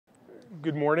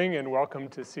Good morning and welcome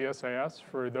to CSIS.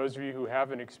 For those of you who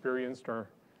haven't experienced our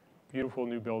beautiful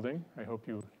new building, I hope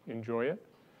you enjoy it.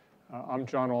 I'm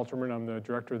Jon Alterman. I'm the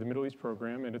director of the Middle East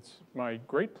program, and it's my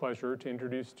great pleasure to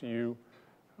introduce to you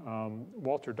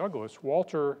Walter Douglas.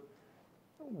 Walter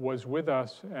was with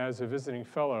us as a visiting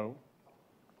fellow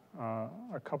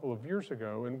a couple of years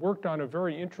ago and worked on a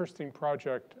very interesting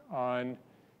project on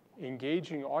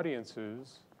engaging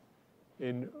audiences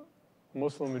in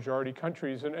Muslim majority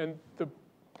countries. And the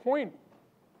point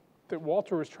that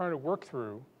Walter was trying to work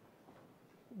through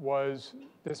was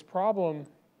this problem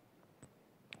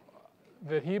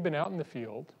that he had been out in the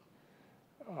field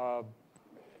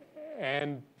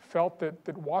and felt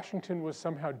that Washington was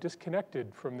somehow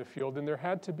disconnected from the field, and there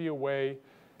had to be a way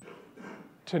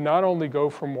to not only go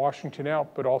from Washington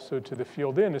out, but also to the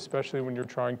field in, especially when you're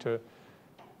trying to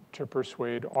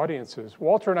persuade audiences.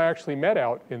 Walter and I actually met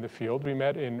out in the field. We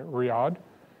met in Rhode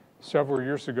several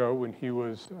years ago when he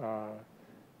was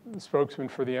the spokesman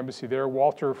for the embassy there.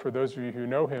 Walter, for those of you who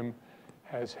know him,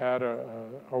 has had a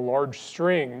large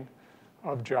string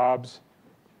of jobs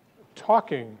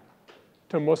talking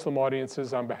to Muslim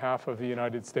audiences on behalf of the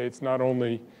United States, not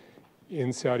only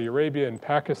in Saudi Arabia and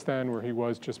Pakistan, where he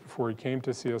was just before he came to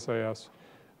CSIS.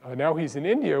 Now he's in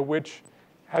India, which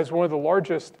has one of the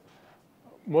largest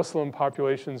Muslim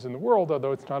populations in the world,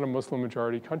 although it's not a Muslim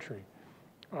majority country.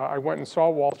 I went and saw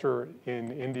Walter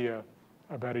in India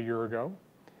about a year ago,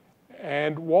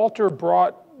 and Walter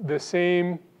brought the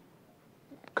same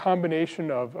combination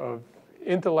of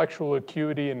intellectual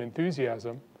acuity and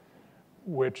enthusiasm,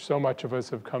 which so much of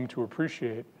us have come to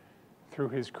appreciate through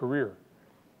his career.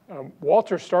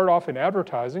 Walter started off in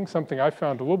advertising, something I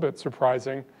found a little bit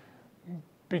surprising,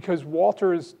 because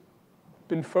Walter has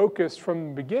been focused from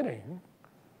the beginning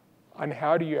on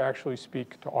how do you actually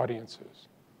speak to audiences.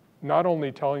 Not only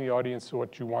telling the audience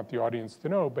what you want the audience to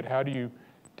know, but how do you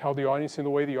tell the audience in the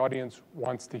way the audience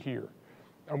wants to hear.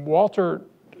 And Walter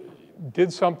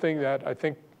did something that I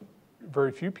think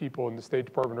very few people in the State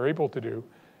Department are able to do.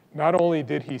 Not only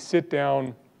did he sit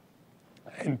down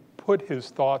and put his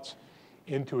thoughts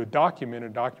into a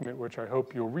document which I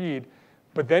hope you'll read,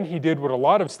 but then he did what a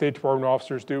lot of State Department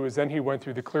officers do, is then he went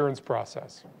through the clearance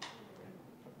process.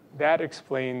 That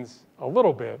explains a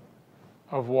little bit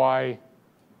of why,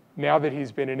 now that he's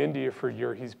been in India for a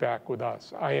year, he's back with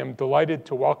us. I am delighted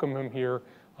to welcome him here.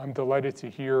 I'm delighted to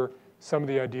hear some of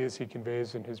the ideas he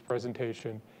conveys in his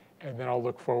presentation, and then I'll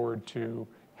look forward to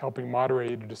helping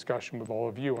moderate a discussion with all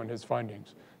of you on his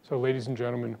findings. So ladies and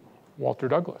gentlemen, Walter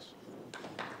Douglas.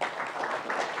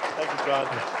 Thank you, Jon.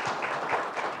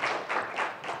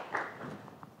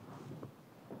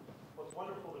 Well, it's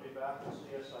wonderful to be back at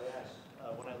CSIS.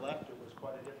 When I left, it was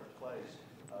quite a different place,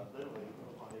 literally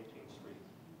on 18th Street.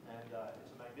 And it's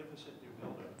a magnificent new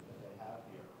building that they have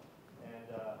here. And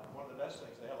one of the best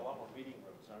things, they have a lot more meeting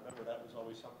rooms. I remember that was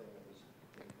always something that was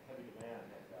in heavy demand,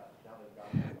 and now they've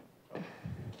got it.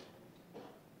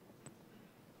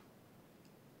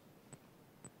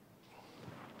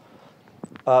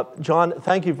 Jon,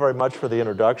 thank you very much for the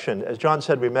introduction. As Jon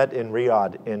said, we met in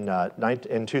Riyadh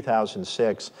in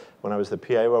 2006 when I was the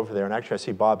PA over there. And actually, I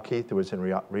see Bob Keith, who was in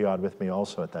Riyadh with me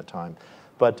also at that time.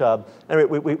 But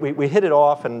anyway, we hit it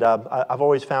off, and I've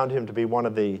always found him to be one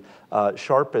of the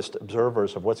sharpest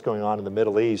observers of what's going on in the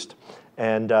Middle East.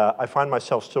 And I find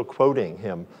myself still quoting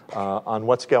him on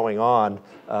what's going on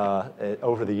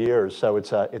over the years. So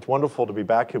it's wonderful to be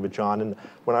back here with Jon. And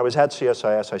when I was at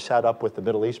CSIS, I sat up with the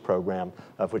Middle East program,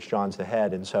 of which Jon's the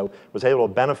head, and so was able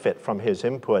to benefit from his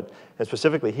input. And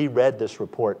specifically, he read this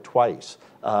report twice.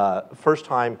 First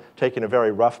time taking a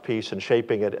very rough piece and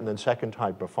shaping it, and then second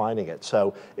time refining it.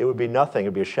 So it would be nothing, it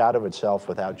would be a shadow of itself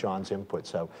without Jon's input.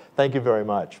 So thank you very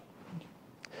much.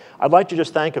 I'd like to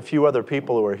just thank a few other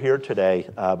people who are here today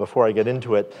before I get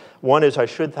into it. One is I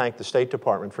should thank the State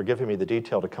Department for giving me the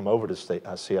detail to come over to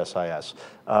CSIS.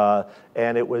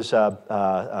 And it was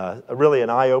really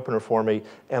an eye-opener for me.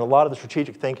 And a lot of the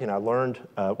strategic thinking I learned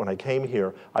when I came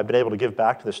here, I've been able to give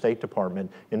back to the State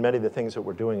Department in many of the things that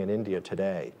we're doing in India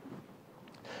today.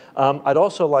 I'd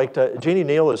also like to, Jeannie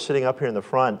Neal is sitting up here in the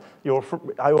front.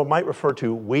 I might refer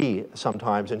to we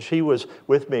sometimes, and she was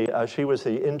with me. She was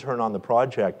the intern on the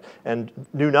project and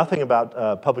knew nothing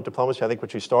about public diplomacy, I think, when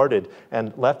she started,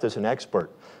 and left as an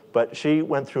expert. But she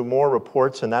went through more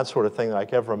reports and that sort of thing than I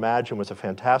could ever imagine, was a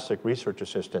fantastic research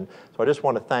assistant. So I just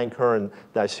want to thank her, and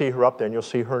I see her up there, and you'll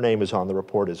see her name is on the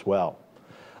report as well.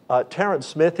 Terrence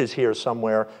Smith is here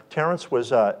somewhere. Terrence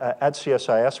was at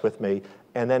CSIS with me,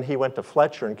 and then he went to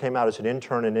Fletcher and came out as an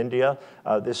intern in India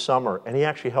this summer, and he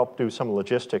actually helped do some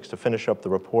logistics to finish up the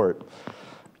report.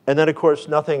 And then, of course,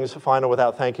 nothing's final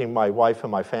without thanking my wife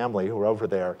and my family who are over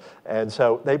there. And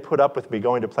so they put up with me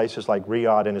going to places like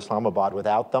Riyadh and Islamabad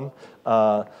without them,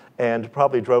 and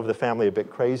probably drove the family a bit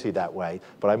crazy that way.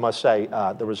 But I must say,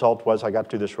 the result was I got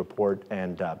to do this report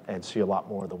and see a lot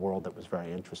more of the world that was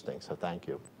very interesting. So thank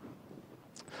you.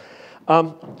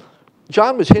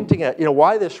 Jon was hinting at,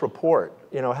 why this report?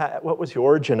 What was the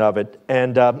origin of it?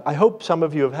 And I hope some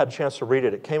of you have had a chance to read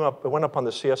it. It went up on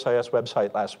the CSIS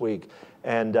website last week.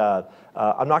 And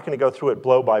I'm not going to go through it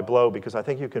blow by blow because I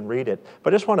think you can read it.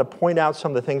 But I just want to point out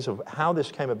some of the things of how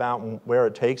this came about and where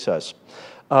it takes us.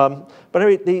 But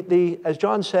anyway, as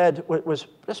Jon said, what was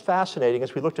just fascinating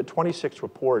is we looked at 26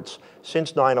 reports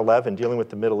since 9/11 dealing with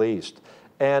the Middle East.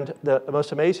 And the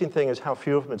most amazing thing is how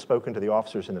few of them had spoken to the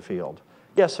officers in the field.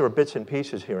 Yes, there were bits and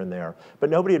pieces here and there, but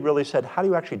nobody had really said, how do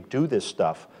you actually do this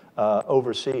stuff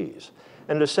overseas?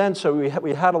 And in a sense, so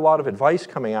we had a lot of advice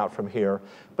coming out from here,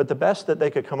 but the best that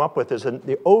they could come up with is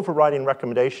the overriding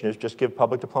recommendation is just give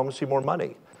public diplomacy more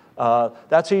money.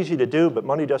 That's easy to do, but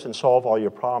money doesn't solve all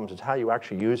your problems. It's how you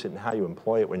actually use it and how you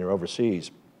employ it when you're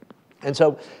overseas. And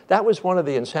so that was one of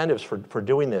the incentives for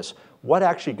doing this. What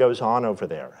actually goes on over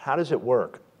there? How does it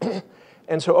work?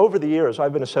 And so over the years,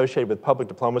 I've been associated with public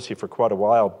diplomacy for quite a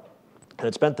while, and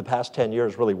it's spent the past 10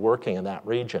 years really working in that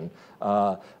region,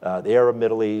 the Arab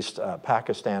Middle East,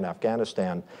 Pakistan,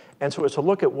 Afghanistan. And so it's a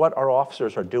look at what our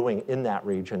officers are doing in that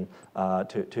region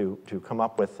to come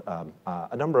up with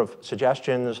a number of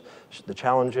suggestions, the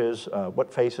challenges,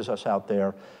 what faces us out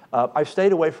there. I've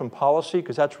stayed away from policy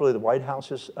because that's really the White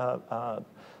House's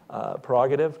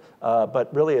prerogative,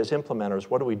 but really as implementers,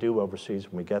 what do we do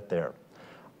overseas when we get there?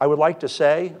 I would like to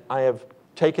say I have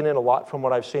taken in a lot from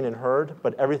what I've seen and heard,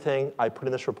 but everything I put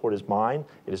in this report is mine.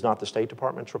 It is not the State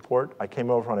Department's report. I came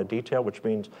over on a detail, which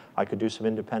means I could do some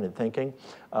independent thinking.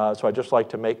 So I'd just like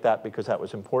to make that, because that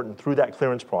was important through that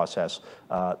clearance process,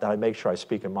 that I make sure I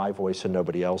speak in my voice and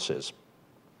nobody else's.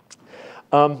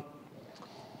 Something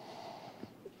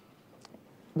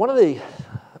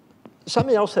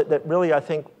else that really I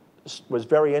think was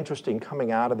very interesting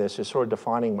coming out of this is sort of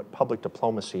defining what public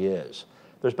diplomacy is.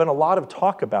 There's been a lot of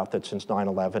talk about that since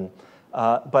 9/11,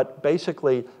 but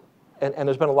basically, and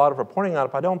there's been a lot of reporting on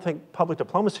it, but I don't think public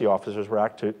diplomacy officers were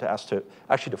asked to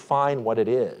actually define what it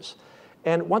is.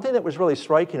 And one thing that was really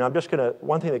striking,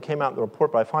 one thing that came out in the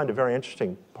report, but I find a very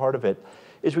interesting part of it,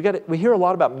 is we hear a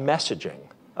lot about messaging.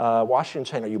 Washington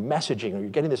saying, are you messaging? Are you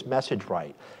getting this message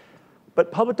right?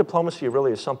 But public diplomacy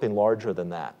really is something larger than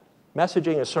that.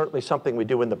 Messaging is certainly something we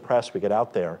do in the press, we get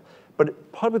out there.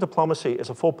 But public diplomacy is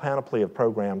a full panoply of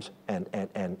programs and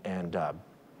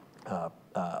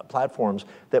platforms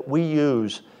that we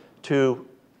use to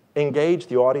engage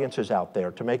the audiences out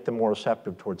there, to make them more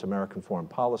receptive towards American foreign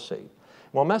policy.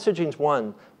 While messaging's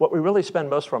one, what we really spend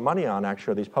most of our money on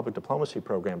actually are these public diplomacy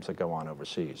programs that go on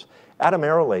overseas. Adam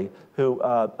Airley, who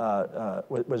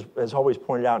has always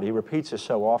pointed out, he repeats this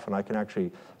so often, I can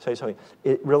actually say something,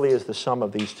 it really is the sum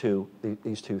of these two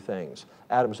things.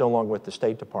 Adam's no longer with the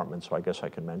State Department, so I guess I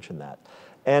can mention that.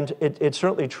 And it's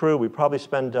certainly true. We probably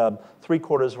spend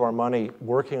 3/4 of our money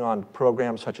working on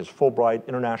programs such as Fulbright,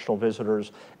 international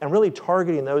visitors, and really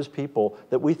targeting those people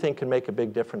that we think can make a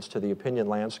big difference to the opinion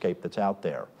landscape that's out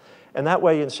there. And that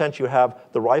way, in a sense, you have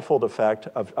the rifled effect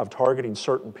of targeting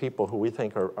certain people who we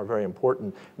think are very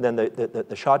important, and then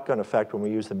the shotgun effect when we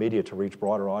use the media to reach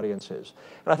broader audiences.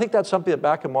 And I think that's something that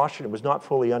back in Washington was not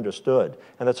fully understood,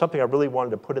 and that's something I really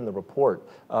wanted to put in the report,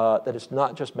 that it's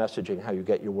not just messaging how you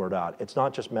get your word out. It's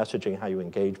not just messaging how you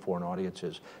engage foreign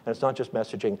audiences, and it's not just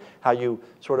messaging how you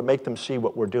sort of make them see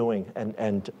what we're doing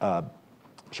and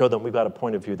show them we've got a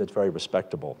point of view that's very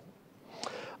respectable.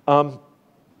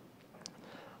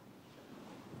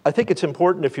 I think it's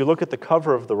important, if you look at the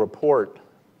cover of the report,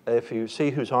 if you see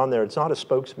who's on there, it's not a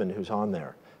spokesman who's on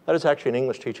there. That is actually an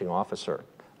English teaching officer.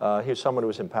 He's someone who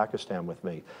was in Pakistan with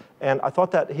me. And I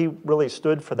thought that he really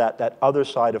stood for that other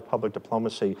side of public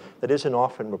diplomacy that isn't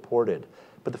often reported.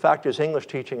 But the fact is, English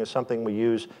teaching is something we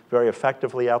use very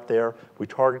effectively out there. We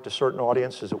target to certain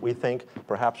audiences that we think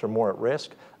perhaps are more at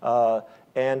risk.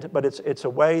 But it's a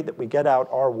way that we get out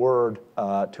our word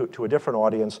to a different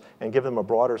audience and give them a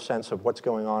broader sense of what's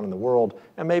going on in the world,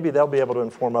 and maybe they'll be able to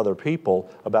inform other people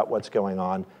about what's going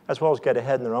on, as well as get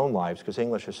ahead in their own lives, because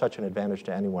English is such an advantage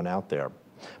to anyone out there.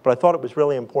 But I thought it was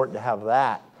really important to have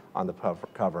that on the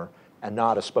cover and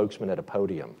not a spokesman at a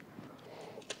podium.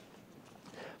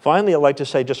 Finally, I'd like to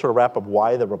say, just sort of wrap up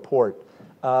why the report.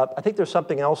 I think there's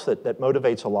something else that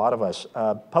motivates a lot of us.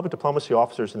 Public diplomacy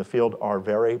officers in the field are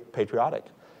very patriotic.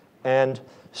 And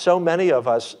so many of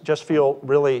us just feel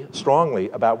really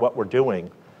strongly about what we're doing.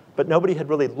 but nobody had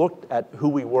really looked at who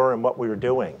we were and what we were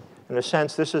doing. In a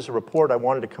sense, this is a report I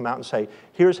wanted to come out and say,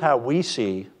 here's how we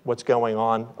see what's going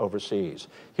on overseas.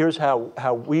 Here's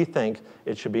how we think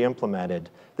it should be implemented.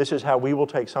 This is how we will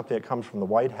take something that comes from the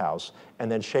White House and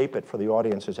then shape it for the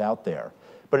audiences out there.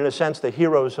 But in a sense, the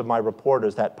heroes of my report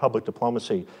is that public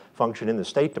diplomacy function in the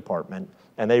State Department,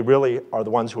 and they really are the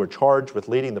ones who are charged with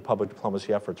leading the public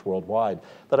diplomacy efforts worldwide,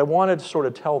 that I wanted to sort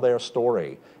of tell their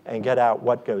story and get out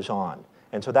what goes on.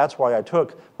 And so that's why I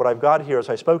took, what I've got here is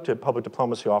I spoke to public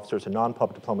diplomacy officers and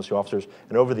non-public diplomacy officers,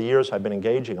 and over the years I've been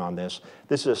engaging on this.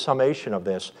 This is a summation of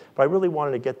this, but I really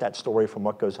wanted to get that story from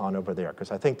what goes on over there,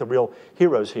 because I think the real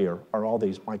heroes here are all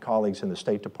these, my colleagues in the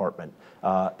State Department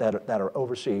that are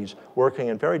overseas, working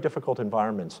in very difficult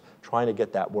environments, trying to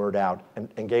get that word out and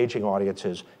engaging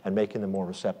audiences and making them more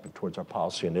receptive towards our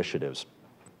policy initiatives.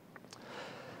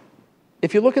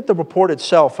 If you look at the report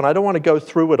itself, and I don't want to go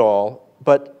through it all,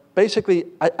 but basically,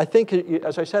 I think,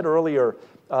 as I said earlier,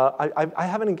 I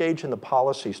haven't engaged in the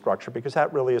policy structure because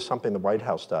that really is something the White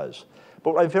House does.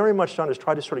 But what I've very much done is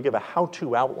try to sort of give a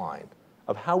how-to outline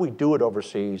of how we do it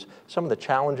overseas, some of the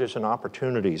challenges and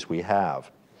opportunities we have.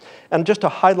 And just to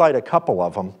highlight a couple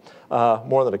of them,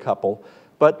 more than a couple,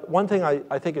 but one thing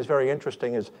I think is very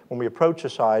interesting is when we approach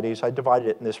societies, I divided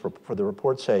it in this for the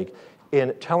report's sake,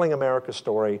 in telling America's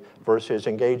story versus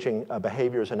engaging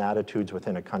behaviors and attitudes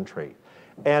within a country.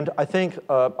 And I think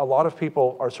a lot of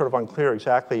people are sort of unclear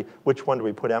exactly which one do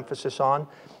we put emphasis on.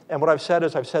 And what I've said,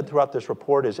 as I've said throughout this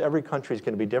report, is every country is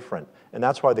going to be different. And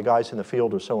that's why the guys in the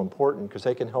field are so important, because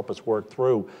they can help us work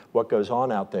through what goes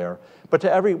on out there. But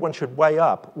to everyone should weigh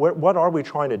up, what are we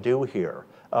trying to do here?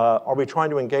 Are we trying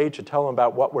to engage to tell them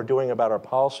about what we're doing about our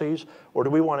policies? Or do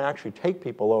we want to actually take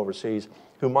people overseas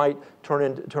who might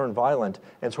turn violent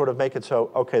and sort of make it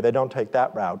so, okay, they don't take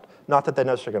that route. Not that they're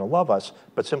necessarily going to love us,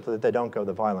 but simply that they don't go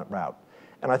the violent route.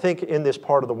 And I think in this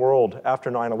part of the world,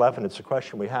 after 9/11, it's a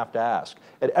question we have to ask.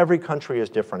 And every country is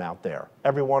different out there.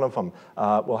 Every one of them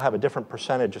will have a different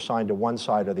percentage assigned to one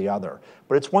side or the other.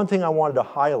 But it's one thing I wanted to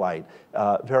highlight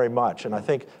very much. And I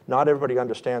think not everybody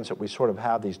understands that we sort of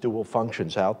have these dual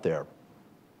functions out there.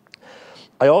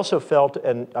 I also felt,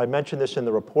 and I mentioned this in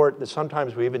the report, that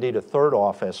sometimes we even need a third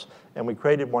office, and we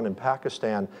created one in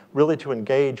Pakistan, really to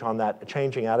engage on that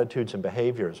changing attitudes and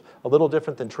behaviors, a little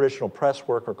different than traditional press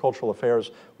work or cultural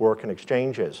affairs work and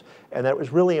exchanges. And that it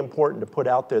was really important to put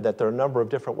out there that there are a number of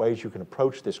different ways you can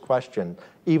approach this question,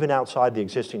 even outside the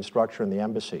existing structure in the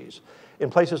embassies. In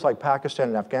places like Pakistan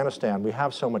and Afghanistan, we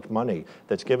have so much money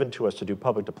that's given to us to do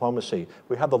public diplomacy.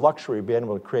 We have the luxury of being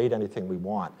able to create anything we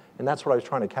want. And that's what I was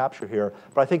trying to capture here.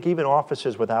 But I think even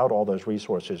offices without all those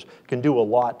resources can do a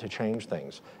lot to change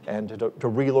things and to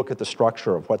relook at the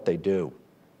structure of what they do.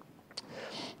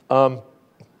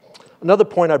 Another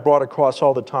point I brought across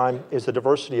all the time is the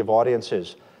diversity of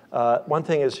audiences. One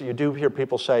thing is you do hear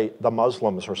people say the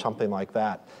Muslims or something like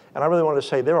that. And I really want to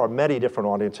say there are many different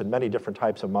audiences and many different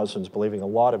types of Muslims believing a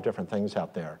lot of different things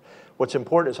out there. What's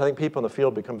important is I think people in the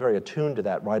field become very attuned to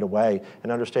that right away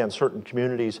and understand certain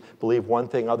communities believe one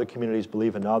thing, other communities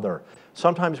believe another.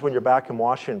 Sometimes when you're back in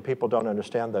Washington, people don't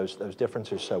understand those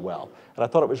differences so well. And I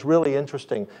thought it was really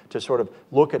interesting to sort of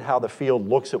look at how the field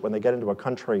looks at when they get into a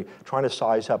country, trying to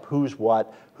size up who's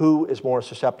what, who is more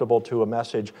susceptible to a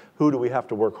message, who do we have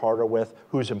to work harder with,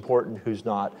 who's important, who's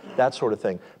not, that sort of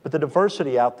thing. But the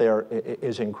diversity out there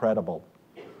is incredible.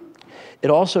 It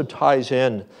also ties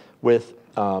in with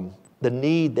the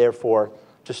need, therefore,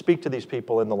 to speak to these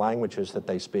people in the languages that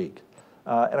they speak.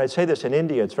 And I'd say this in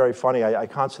India, it's very funny, I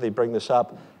constantly bring this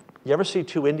up. You ever see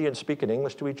two Indians speaking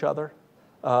English to each other?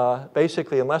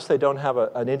 Basically, unless they don't have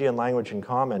an Indian language in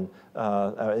common,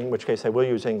 in which case they will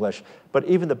use English, but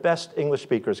even the best English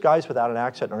speakers, guys without an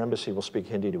accent in our embassy, will speak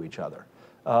Hindi to each other.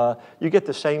 You get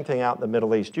the same thing out in the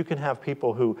Middle East. You can have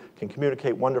people who can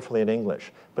communicate wonderfully in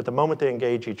English, but the moment they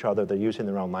engage each other, they're using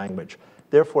their own language.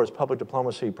 Therefore, as public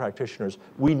diplomacy practitioners,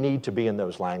 we need to be in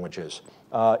those languages.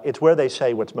 It's where they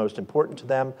say what's most important to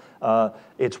them.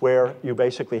 It's where you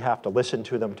basically have to listen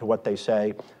to them, to what they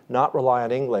say, not rely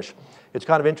on English. It's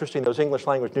kind of interesting, those English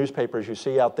language newspapers you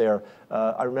see out there.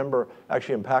 I remember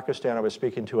actually in Pakistan, I was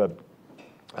speaking to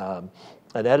an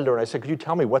editor, and I said, could you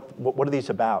tell me what are these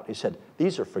about? He said,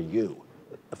 these are for you,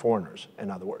 the foreigners,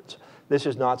 in other words. This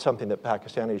is not something that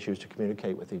Pakistanis use to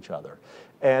communicate with each other.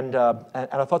 And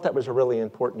I thought that was a really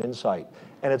important insight.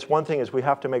 And it's one thing is we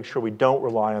have to make sure we don't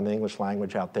rely on the English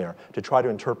language out there to try to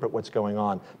interpret what's going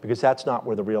on, because that's not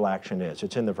where the real action is.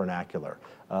 It's in the vernacular.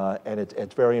 And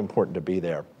it's very important to be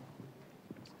there.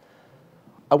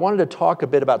 I wanted to talk a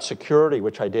bit about security,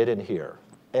 which I did in here.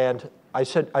 And I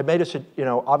said, I made a,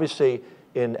 obviously,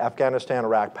 in Afghanistan,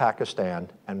 Iraq, Pakistan,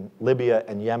 and Libya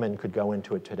and Yemen could go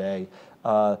into it today.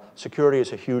 Security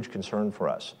is a huge concern for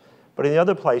us. But in the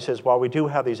other places, while we do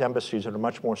have these embassies that are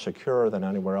much more secure than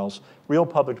anywhere else, real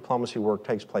public diplomacy work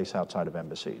takes place outside of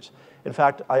embassies. In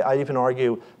fact, I even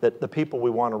argue that the people we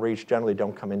want to reach generally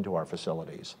don't come into our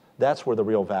facilities. That's where the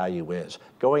real value is,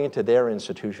 going into their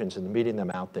institutions and meeting them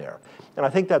out there. And I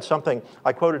think that's something,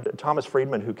 I quoted Thomas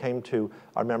Friedman, who came to,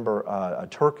 I remember,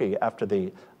 Turkey after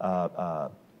the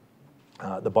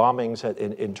bombings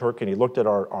in Turkey, and he looked at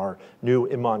our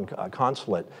new Imam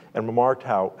consulate and remarked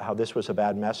how this was a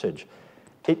bad message.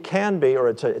 It can be, or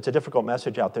it's a difficult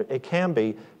message out there. It can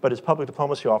be, but as public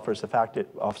diplomacy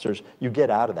officers, you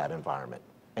get out of that environment,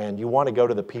 and you want to go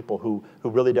to the people who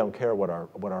really don't care what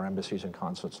our embassies and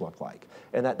consulates look like,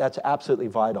 and that's absolutely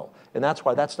vital. And that's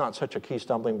why that's not such a key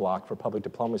stumbling block for public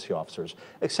diplomacy officers,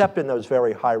 except in those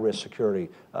very high-risk security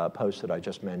posts that I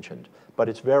just mentioned. But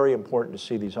it's very important to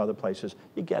see these other places.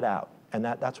 You get out, and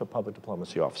that's what public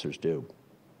diplomacy officers do.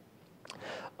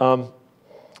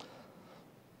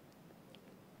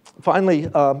 Finally,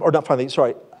 or not finally,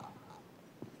 sorry.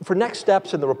 For next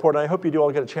steps in the report, and I hope you do all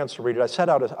get a chance to read it, I set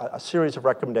out a series of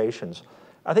recommendations.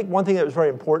 I think one thing that was very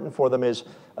important for them is,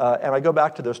 and I go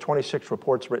back to those 26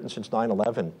 reports written since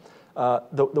 9/11,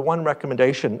 the one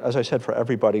recommendation, as I said, for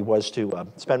everybody was to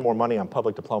spend more money on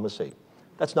public diplomacy.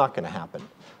 That's not going to happen.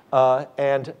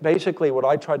 And basically what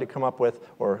I tried to come up with,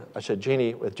 or I said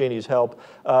Jeannie, with Jeannie's help,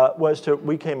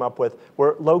 we came up with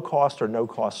were low cost or no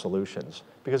cost solutions.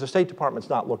 Because the State Department's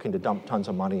not looking to dump tons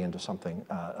of money into something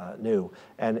new.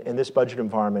 And in this budget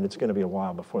environment, it's going to be a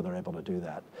while before they're able to do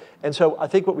that. And so I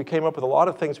think what we came up with, a lot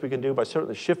of things we can do by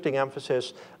certainly shifting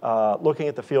emphasis, looking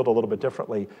at the field a little bit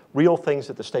differently, real things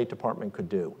that the State Department could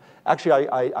do. Actually,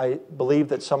 I believe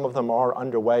that some of them are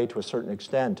underway to a certain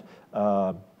extent.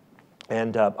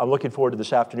 And I'm looking forward to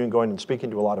this afternoon going and speaking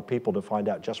to a lot of people to find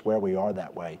out just where we are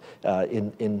that way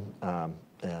in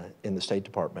the State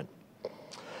Department.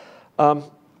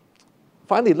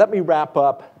 Finally, let me wrap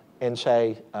up and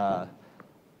say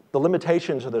the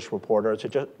limitations of this report, or it's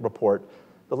a report,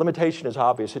 the limitation is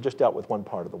obvious. It just dealt with one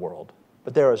part of the world.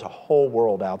 But there is a whole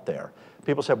world out there.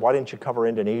 People said, why didn't you cover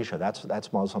Indonesia?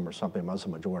 That's Muslim or something,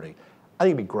 Muslim majority. I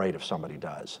think it'd be great if somebody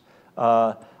does.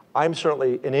 I'm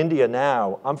certainly in India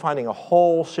now, I'm finding a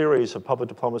whole series of public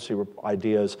diplomacy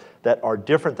ideas that are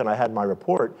different than I had in my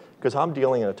report, because I'm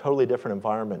dealing in a totally different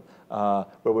environment where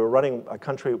we're running a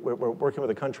country, we're working with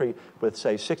a country with,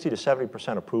 say, 60 to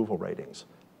 70% approval ratings.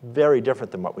 Very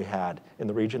different than what we had in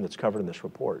the region that's covered in this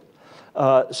report.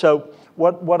 So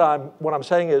what I'm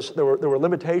saying is there were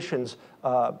limitations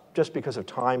just because of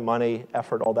time, money,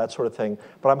 effort, all that sort of thing.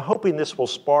 But I'm hoping this will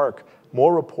spark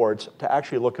more reports to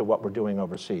actually look at what we're doing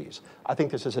overseas. I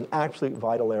think this is an absolute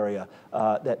vital area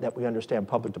that we understand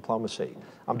public diplomacy.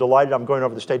 I'm delighted I'm going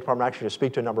over to the State Department actually to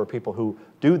speak to a number of people who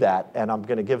do that, and I'm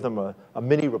going to give them a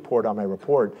mini report on my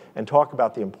report and talk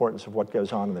about the importance of what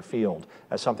goes on in the field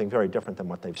as something very different than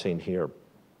what they've seen here.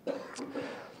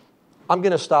 I'm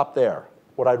going to stop there.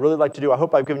 What I'd really like to do, I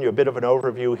hope I've given you a bit of an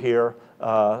overview here.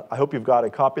 I hope you've got a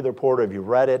copy of the report, or if you've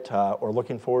read it, or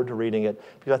looking forward to reading it,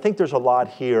 because I think there's a lot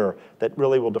here that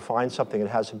really will define something that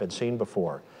hasn't been seen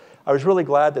before. I was really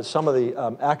glad that some of the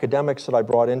academics that I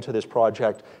brought into this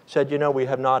project said, you know, we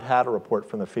have not had a report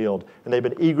from the field, and they've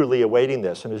been eagerly awaiting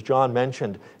this. And as John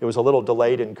mentioned, it was a little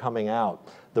delayed in coming out.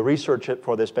 The research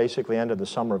for this basically ended the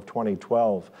summer of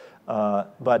 2012.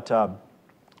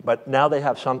 But now they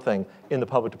have something in the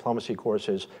public diplomacy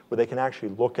courses where they can actually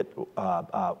look at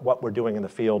what we're doing in the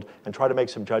field and try to make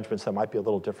some judgments that might be a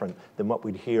little different than what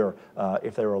we'd hear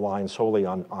if they were relying solely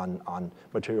on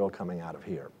material coming out of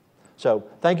here. So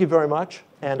thank you very much,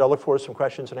 and I'll look forward to some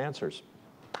questions and answers.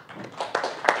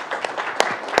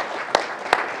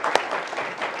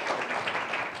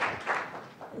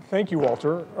 Thank you,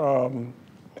 Walter.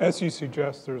 As you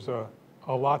suggest, there's a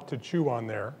lot to chew on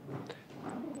there.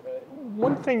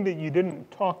 One thing that you didn't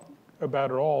talk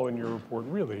about at all in your report,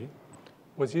 really,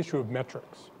 was the issue of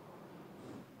metrics.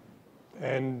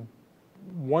 And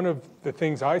one of the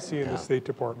things I see in the State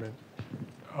Department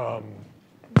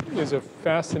is a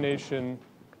fascination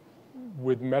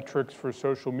with metrics for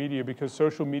social media, because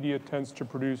social media tends to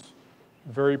produce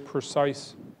very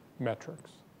precise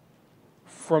metrics.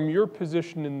 From your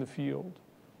position in the field,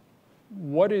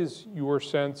 what is your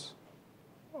sense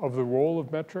of the role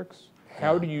of metrics?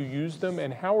 How do you use them,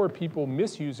 and how are people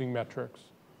misusing metrics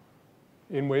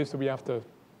in ways that we have to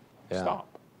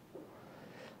stop?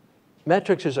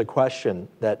 Metrics is a question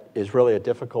that is really a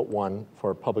difficult one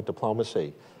for public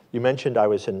diplomacy. You mentioned I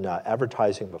was in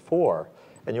advertising before,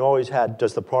 and you always had,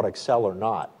 does the product sell or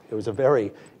not? It was a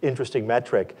very interesting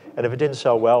metric, and if it didn't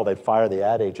sell well, they'd fire the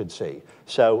ad agency.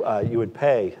 So you would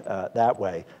pay that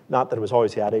way. Not that it was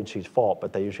always the ad agency's fault,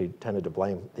 but they usually tended to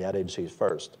blame the ad agencies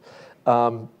first.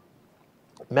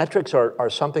 Metrics are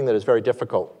something that is very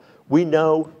difficult. We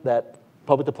know that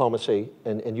public diplomacy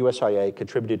and USIA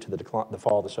contributed to the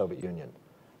fall of the Soviet Union,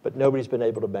 but nobody's been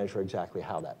able to measure exactly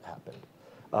how that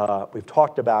happened. We've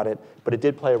talked about it, but it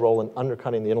did play a role in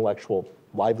undercutting the intellectual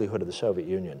livelihood of the Soviet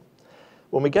Union.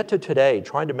 When we get to today,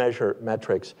 trying to measure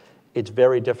metrics, it's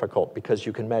very difficult because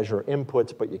you can measure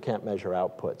inputs, but you can't measure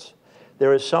outputs.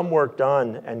 There is some work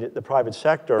done, and the private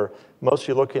sector,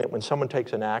 mostly looking at when someone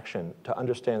takes an action to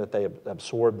understand that they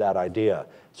absorb that idea.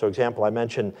 So example, I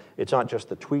mentioned it's not just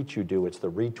the tweets you do, it's the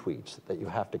retweets that you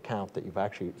have to count that you've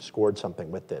actually scored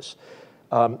something with this.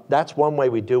 That's one way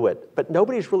we do it. But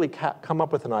nobody's really come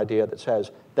up with an idea that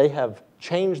says they have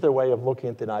changed their way of looking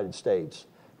at the United States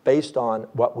based on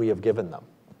what we have given them.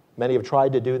 Many have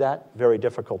tried to do that, very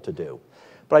difficult to do.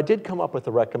 But I did come up with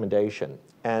a recommendation,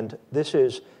 and this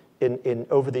is in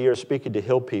over the years speaking to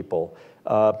Hill people,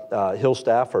 Hill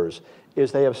staffers,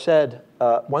 is they have said,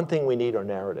 one thing we need are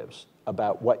narratives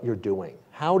about what you're doing.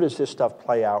 How does this stuff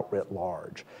play out writ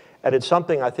large? And it's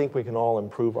something I think we can all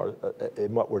improve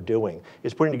in what we're doing,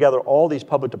 is putting together all these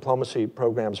public diplomacy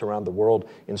programs around the world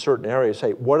in certain areas,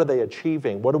 say, what are they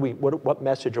achieving? What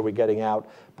message are we getting out?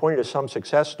 Pointing to some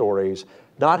success stories,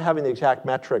 not having the exact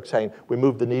metrics saying we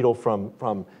moved the needle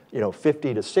from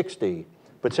 50 to 60,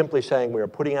 but simply saying we are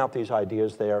putting out these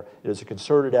ideas there. It is a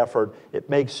concerted effort. It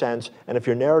makes sense. And if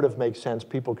your narrative makes sense,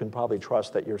 people can probably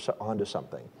trust that you're onto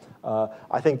something.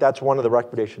 I think that's one of the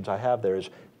recommendations I have there is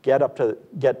get out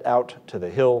to the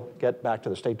Hill, get back to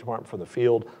the State Department from the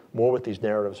field, more with these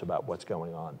narratives about what's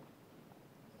going on.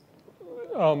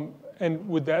 And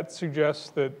would that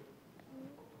suggest that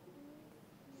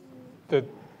the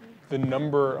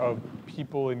number of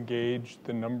people engaged,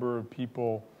 the number of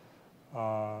people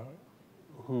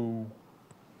who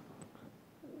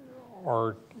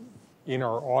are in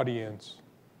our audience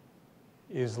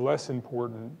is less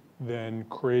important than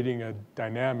creating a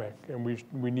dynamic, and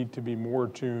we need to be more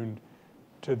tuned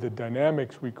to the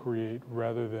dynamics we create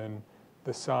rather than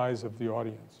the size of the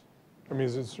audience? I mean,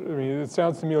 it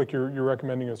sounds to me like you're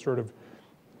recommending a sort of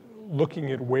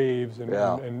looking at waves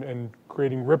and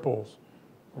creating ripples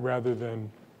rather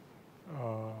than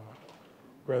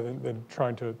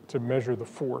trying to measure the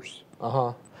force.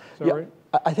 Is that right?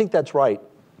 I think that's right.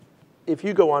 If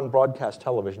you go on broadcast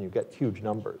television, you get huge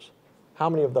numbers. How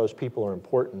many of those people are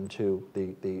important to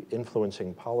the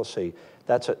influencing policy?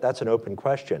 That's an open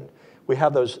question. We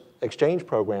have those exchange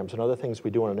programs and other things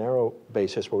we do on a narrow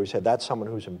basis where we say that's someone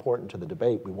who's important to the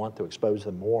debate. We want to expose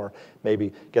them more,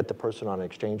 maybe get the person on an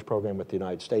exchange program with the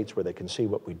United States where they can see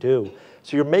what we do.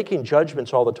 So you're making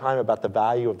judgments all the time about the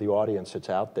value of the audience that's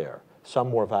out there, some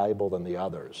more valuable than the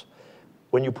others.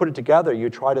 When you put it together, you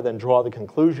try to then draw the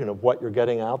conclusion of what you're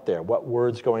getting out there, what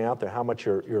words going out there, how much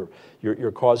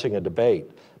you're causing a debate.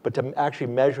 But to actually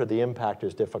measure the impact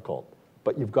is difficult.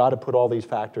 But you've got to put all these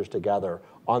factors together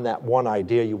on that one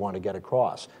idea you want to get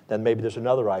across. Then maybe there's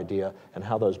another idea and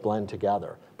how those blend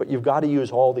together. But you've got to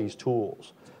use all these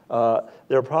tools.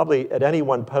 There are probably, at any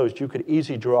one post, you could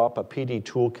easily draw up a PD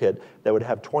toolkit that would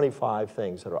have 25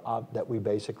 things that we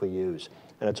basically use.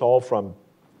 And it's all from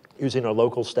using our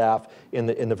local staff in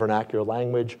the vernacular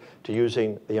language, to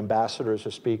using the ambassador as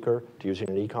a speaker, to using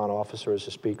an econ officer as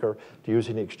a speaker, to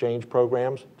using the exchange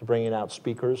programs, to bringing out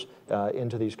speakers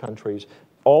into these countries.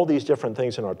 All these different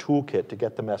things in our toolkit to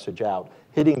get the message out,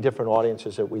 hitting different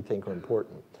audiences that we think are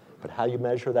important. But how you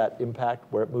measure that impact,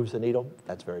 where it moves the needle,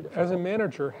 that's very difficult. As a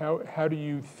manager, how do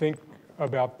you think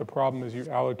about the problem as you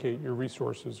allocate your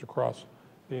resources across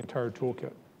the entire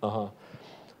toolkit?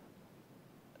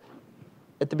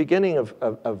 At the beginning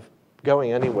of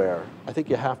going anywhere, I think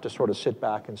you have to sort of sit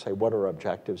back and say, what are our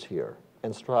objectives here?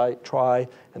 And try,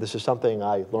 and this is something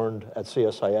I learned at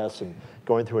CSIS and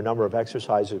going through a number of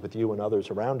exercises with you and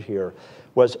others around here,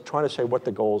 was trying to say what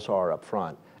the goals are up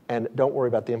front. And don't worry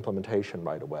about the implementation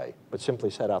right away, but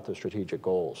simply set out the strategic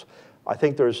goals. I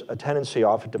think there's a tendency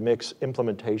often to mix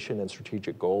implementation and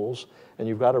strategic goals, and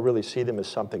you've got to really see them as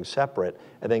something separate,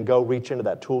 and then go reach into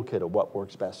that toolkit of what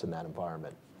works best in that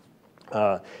environment.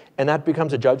 And that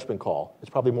becomes a judgment call. It's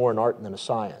probably more an art than a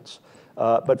science.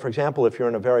 But for example, if you're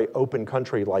in a very open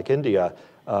country like India,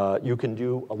 you can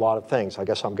do a lot of things. I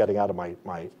guess I'm getting out of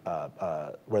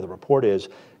where the report is.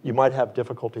 You might have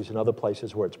difficulties in other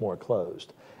places where it's more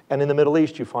closed. And in the Middle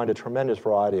East, you find a tremendous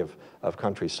variety of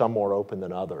countries, some more open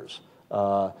than others.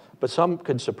 But some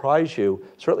can surprise you.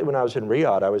 Certainly when I was in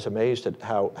Riyadh, I was amazed at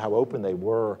how open they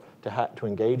were to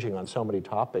engaging on so many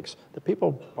topics that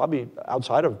people probably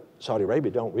outside of Saudi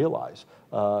Arabia don't realize.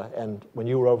 And when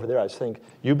you were over there, I think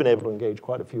you've been able to engage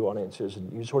quite a few audiences,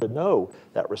 and you sort of know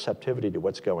that receptivity to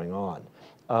what's going on.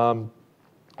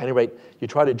 At any rate, you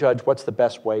try to judge what's the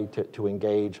best way to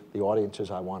engage the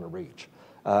audiences I want to reach.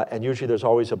 And usually there's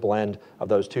always a blend of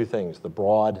those two things, the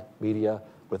broad media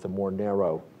with a more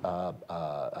narrow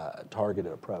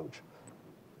targeted approach.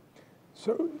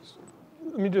 So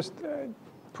let me just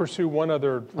pursue one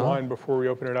other line before we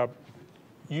open it up.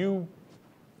 You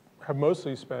have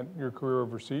mostly spent your career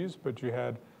overseas, but you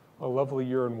had a lovely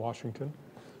year in Washington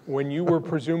when you were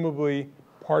presumably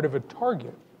part of a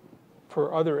target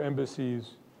for other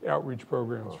embassies' outreach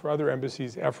programs, for other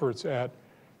embassies' efforts at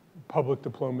public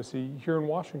diplomacy here in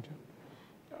Washington.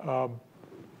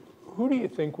 Who do you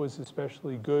think was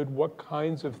especially good? What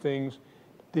kinds of things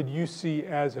did you see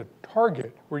as a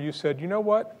target where you said, you know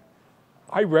what,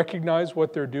 I recognize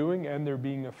what they're doing and they're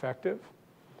being effective,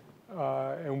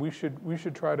 and we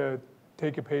should try to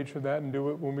take a page from that and do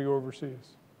it when we go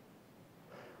overseas?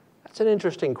 That's an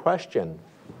interesting question.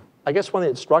 I guess one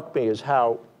that struck me is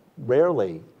how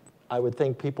rarely I would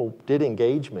think people did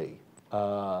engage me.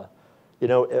 You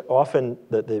know, often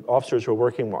the officers who are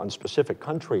working on specific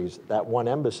countries, that one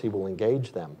embassy will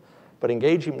engage them. But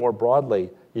engaging more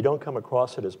broadly, you don't come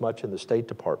across it as much in the State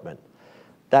Department.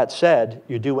 That said,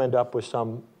 you do end up with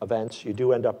some events, you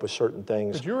do end up with certain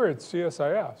things. But you were at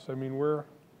CSIS, I mean,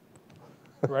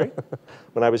 right?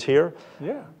 When I was here?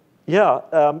 Yeah.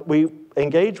 Yeah, we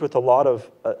engaged with a lot of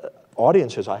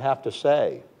audiences, I have to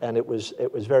say, and it was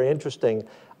very interesting.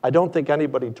 I don't think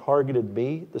anybody targeted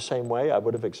me the same way I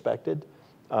would have expected,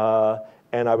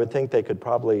 and I would think they could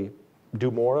probably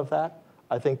do more of that.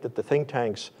 I think that the think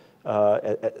tanks,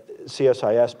 at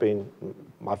CSIS being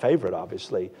my favorite,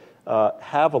 obviously,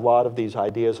 have a lot of these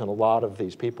ideas and a lot of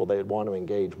these people they'd want to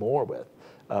engage more with,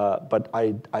 but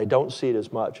I don't see it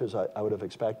as much as I would have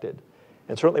expected.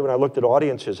 And certainly when I looked at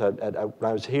audiences, when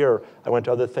I was here, I went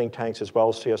to other think tanks as well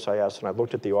as CSIS, and I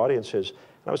looked at the audiences,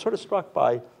 and I was sort of struck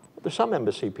by, there's some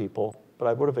embassy people, but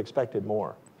I would have expected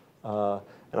more.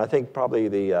 And I think probably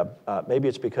maybe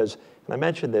it's because, and I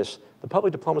mentioned this, the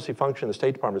public diplomacy function in the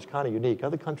State Department is kind of unique.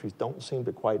 Other countries don't seem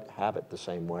to quite have it the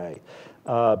same way.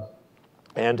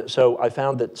 And so I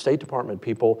found that State Department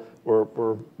people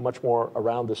were much more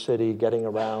around the city, getting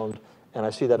around, and I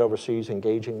see that overseas,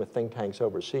 engaging with think tanks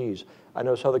overseas. I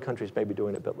know some other countries may be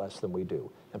doing a bit less than we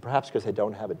do, and perhaps because they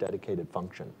don't have a dedicated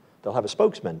function. They'll have a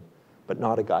spokesman, but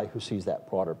not a guy who sees that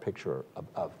broader picture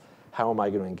of how am I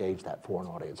going to engage that foreign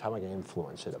audience? How am I going to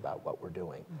influence it about what we're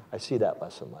doing? I see that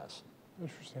less and less.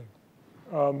 Interesting.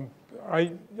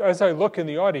 As I look in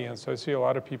the audience, I see a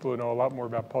lot of people who know a lot more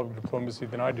about public diplomacy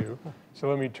than I do. So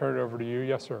let me turn it over to you.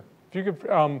 Yes, sir. If you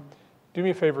could do me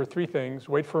a favor, 3 things.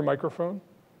 Wait for a microphone,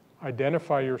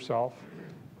 identify yourself,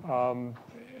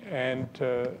 and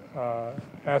to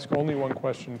ask only one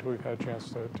question until we've had a chance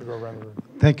to go around the room.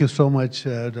 Thank you so much,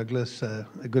 Douglas. A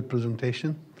good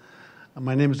presentation.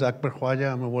 My name is Akbar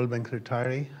Khwaja. I'm a World Bank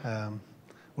retiree,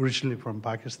 originally from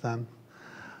Pakistan.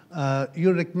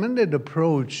 Your recommended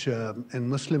approach in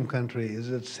Muslim countries, is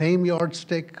it same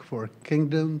yardstick for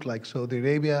kingdoms like Saudi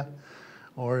Arabia,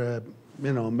 or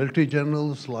military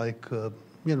generals like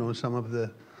some of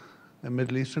the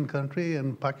Middle Eastern country,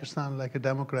 and Pakistan like a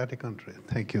democratic country?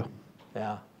 Thank you.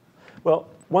 Yeah. Well,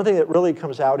 one thing that really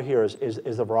comes out here is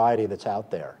the variety that's out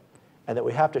there, and that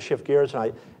we have to shift gears.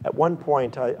 And at one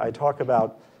point, I talk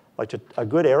about, like, a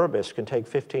good Arabist can take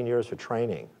 15 years of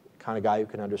training, kind of guy who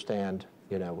can understand,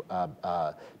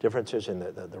 differences in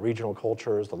the regional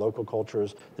cultures, the local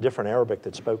cultures, the different Arabic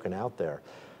that's spoken out there.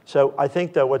 So I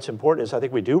think that what's important is I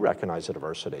think we do recognize the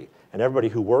diversity, and everybody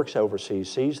who works overseas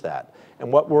sees that.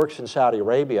 And what works in Saudi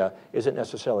Arabia isn't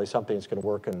necessarily something that's going to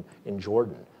work in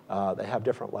Jordan. They have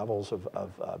different levels of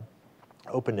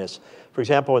openness. For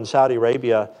example, in Saudi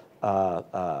Arabia,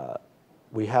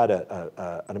 we had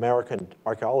an American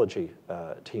archaeology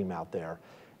team out there,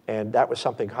 and that was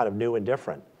something kind of new and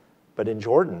different. But in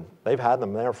Jordan, they've had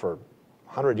them there for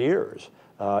 100 years,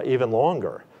 even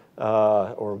longer.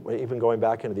 Or even going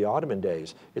back into the Ottoman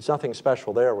days. It's nothing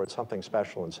special there, where it's something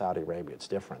special in Saudi Arabia. It's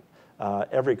different.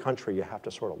 Every country, you have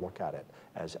to sort of look at it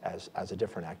as a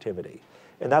different activity.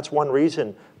 And that's one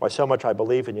reason why so much I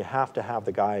believe in you have to have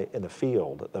the guy in the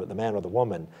field, the man or the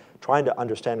woman, trying to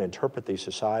understand and interpret these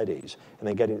societies, and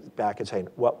then getting back and saying,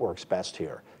 what works best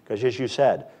here? Because as you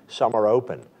said, some are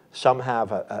open. Some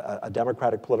have a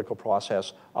democratic political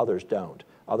process, others don't.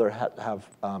 Others have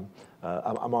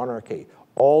a monarchy.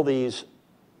 All these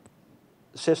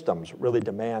systems really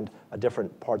demand a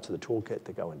different parts of the toolkit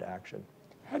that go into action.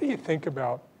 How do you think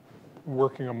about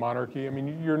working a monarchy? I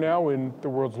mean, you're now in the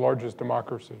world's largest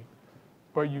democracy,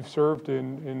 but you've served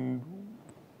in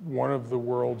one of the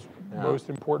world's most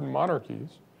important monarchies.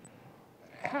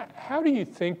 How do you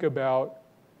think about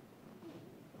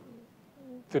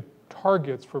the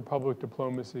targets for public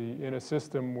diplomacy in a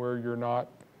system where you're not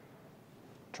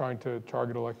trying to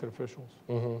target elected officials?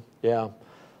 Mm-hmm. Yeah.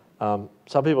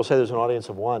 Some people say there's an audience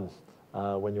of one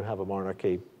when you have a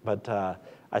monarchy, but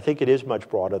I think it is much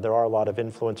broader. There are a lot of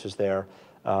influences there.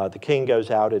 The king goes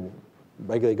out and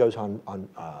regularly goes on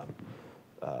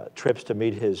trips to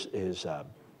meet his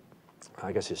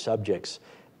subjects.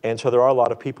 And so there are a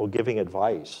lot of people giving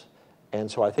advice. And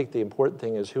so I think the important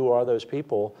thing is, who are those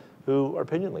people who are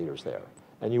opinion leaders there?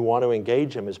 And you want to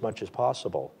engage them as much as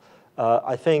possible.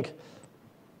 I think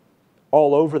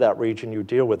all over that region you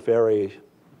deal with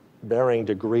varying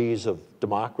degrees of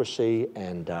democracy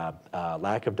and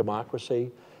lack of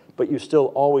democracy, but you still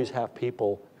always have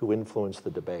people who influence the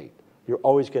debate. You're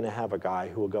always going to have a guy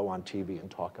who will go on TV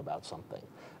and talk about something.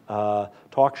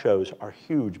 Talk shows are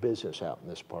huge business out in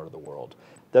this part of the world.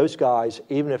 Those guys,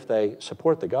 even if they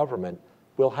support the government,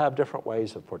 will have different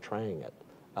ways of portraying it.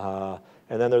 And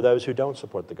then there are those who don't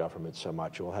support the government so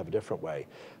much, who will have a different way.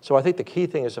 So I think the key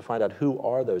thing is to find out who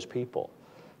are those people.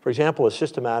 For example, a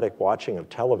systematic watching of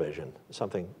television,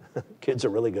 something kids are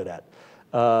really good at,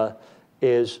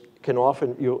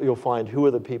 you'll find who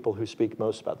are the people who speak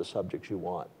most about the subjects you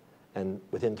want. And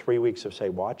within 3 weeks of, say,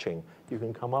 watching, you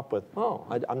can come up with,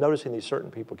 I'm noticing these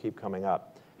certain people keep coming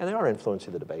up. And they are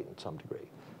influencing the debate in some degree.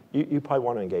 You probably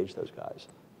want to engage those guys.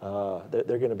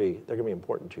 They're going to be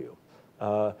important to you.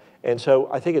 And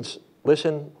so I think it's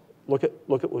listen, look at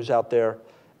who's out there,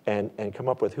 and come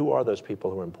up with who are those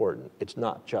people who are important. It's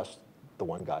not just the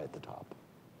one guy at the top.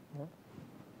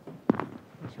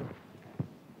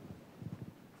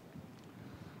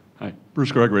 Hi,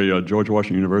 Bruce Gregory, George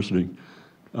Washington University.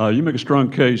 You make a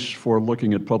strong case for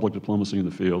looking at public diplomacy in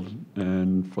the field,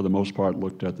 and for the most part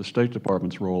looked at the State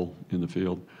Department's role in the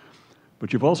field.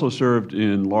 But you've also served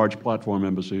in large platform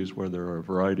embassies where there are a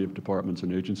variety of departments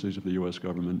and agencies of the U.S.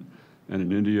 government. And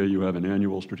in India, you have an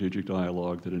annual strategic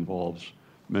dialogue that involves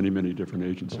many, many different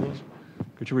agencies.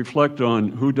 Could you reflect on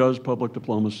who does public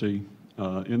diplomacy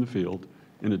in the field,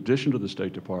 in addition to the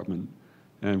State Department,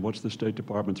 and what's the State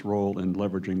Department's role in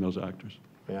leveraging those actors?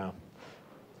 Yeah.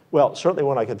 Well, certainly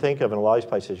one I can think of in a lot of these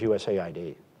places is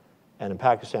USAID. And in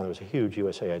Pakistan, there was a huge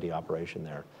USAID operation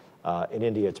there. In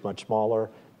India, it's much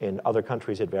smaller. In other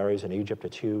countries, it varies. In Egypt,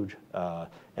 it's huge.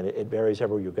 And it varies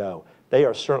everywhere you go. They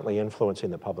are certainly influencing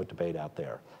the public debate out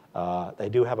there. They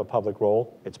do have a public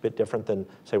role. It's a bit different than,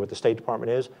 say, what the State Department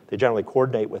is. They generally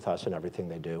coordinate with us in everything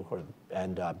they do.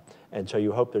 And so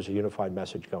you hope there's a unified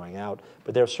message going out.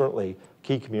 But they're certainly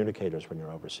key communicators when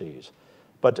you're overseas.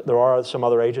 But there are some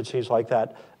other agencies like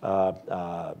that.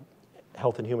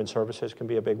 Health and Human Services can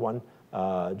be a big one,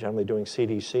 generally doing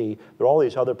CDC. There are all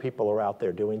these other people who are out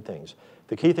there doing things.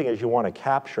 The key thing is you want to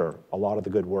capture a lot of the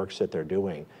good works that they're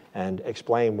doing and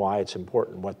explain why it's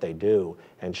important what they do,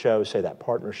 and show, say, that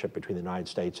partnership between the United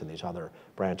States and these other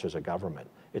branches of government.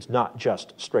 It's not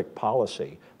just strict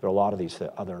policy. There are a lot of these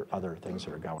other things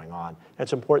that are going on. And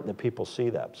it's important that people see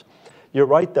those. You're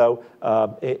right, though.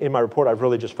 In my report, I've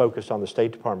really just focused on the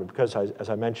State Department because, as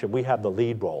I mentioned, we have the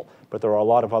lead role, but there are a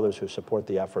lot of others who support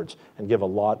the efforts and do a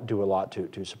lot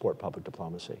to support public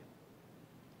diplomacy.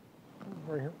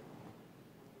 Right here.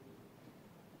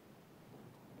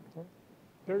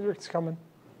 It's coming.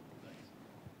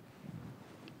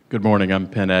 Good morning. I'm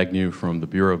Penn Agnew from the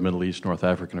Bureau of Middle East North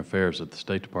African Affairs at the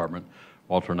State Department.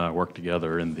 Walter and I work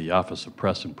together in the Office of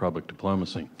Press and Public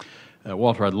Diplomacy.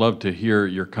 Walter, I'd love to hear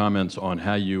your comments on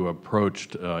how you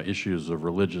approached issues of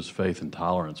religious faith and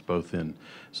tolerance, both in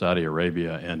Saudi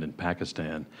Arabia and in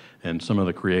Pakistan, and some of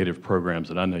the creative programs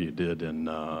that I know you did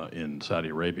in Saudi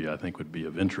Arabia I think would be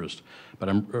of interest.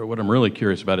 But what I'm really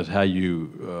curious about is how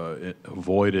you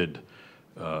avoided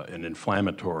an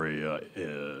inflammatory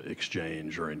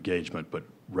exchange or engagement, but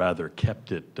rather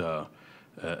kept it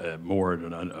more at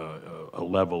a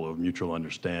level of mutual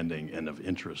understanding and of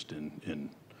interest in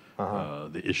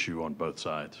the issue on both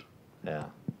sides. Yeah.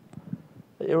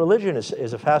 Religion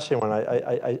is a fascinating one.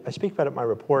 I speak about it in my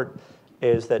report,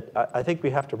 is that I think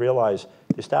we have to realize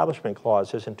the Establishment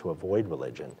Clause isn't to avoid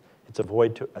religion. It's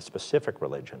avoid to a specific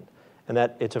religion, and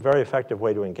that it's a very effective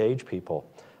way to engage people.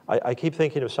 I keep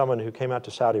thinking of someone who came out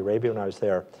to Saudi Arabia when I was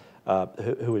there,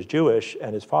 who was Jewish,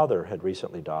 and his father had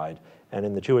recently died. And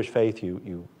in the Jewish faith,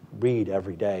 you read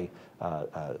every day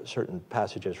certain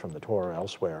passages from the Torah or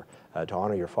elsewhere to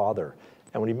honor your father.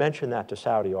 And when he mentioned that to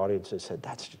Saudi audiences, said,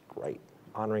 that's just great,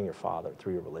 honoring your father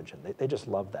through your religion. They just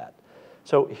love that.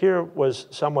 So here was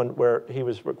someone where he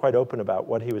was quite open about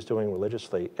what he was doing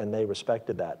religiously, and they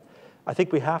respected that. I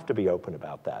think we have to be open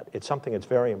about that. It's something that's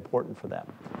very important for them.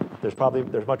 There's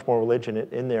much more religion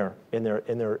in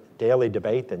their daily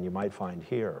debate than you might find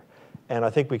here. And I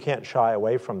think we can't shy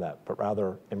away from that, but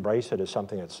rather embrace it as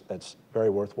something that's very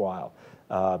worthwhile.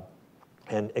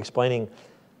 And explaining,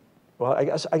 well, I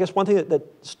guess one thing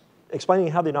that's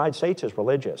explaining how the United States is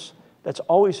religious, that's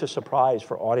always a surprise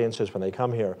for audiences when they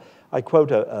come here. I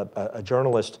quote a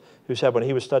journalist who said when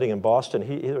he was studying in Boston,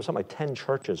 there was something like 10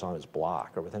 churches on his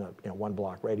block, or within a 1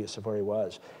 block radius of where he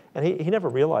was. And he never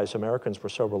realized Americans were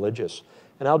so religious.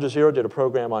 And Al Jazeera did a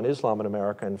program on Islam in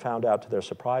America and found out to their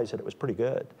surprise that it was pretty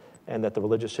good, and that the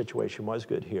religious situation was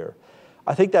good here.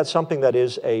 I think that's something that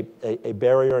is a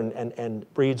barrier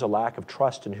and breeds a lack of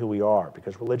trust in who we are,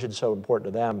 because religion's so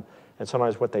important to them, and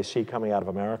sometimes what they see coming out of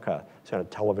America, say on a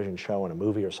television show and a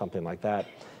movie or something like that,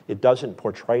 it doesn't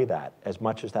portray that as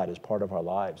much as that is part of our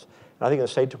lives. And I think in the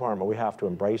State Department we have to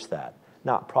embrace that.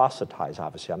 Not proselytize,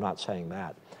 obviously, I'm not saying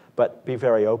that, but be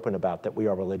very open about that we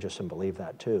are religious and believe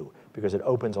that too, because it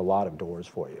opens a lot of doors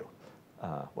for you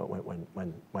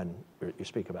when you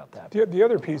speak about that. The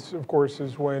other piece, of course,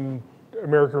 is when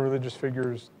American religious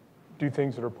figures do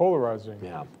things that are polarizing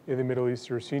in the Middle East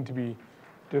or are seen to be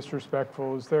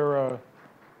disrespectful. Is there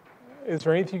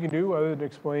anything you can do other than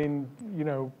explain,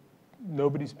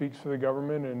 nobody speaks for the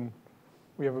government and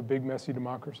we have a big, messy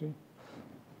democracy?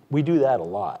 We do that a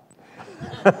lot.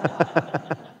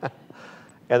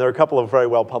 And there are a couple of very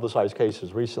well-publicized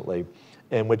cases recently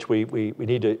in which we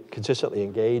need to consistently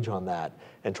engage on that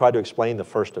and try to explain the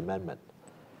First Amendment.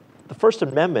 The First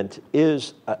Amendment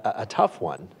is a tough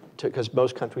one because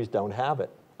most countries don't have it.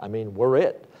 I mean, we're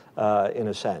it, in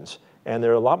a sense. And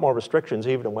there are a lot more restrictions,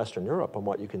 even in Western Europe, on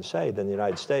what you can say than the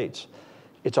United States.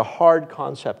 It's a hard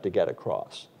concept to get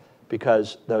across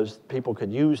because those people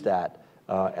can use that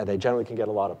and they generally can get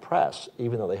a lot of press,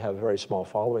 even though they have a very small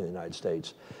following in the United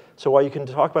States. So while you can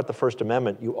talk about the First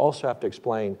Amendment, you also have to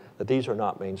explain that these are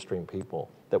not mainstream people,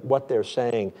 that what they're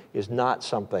saying is not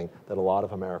something that a lot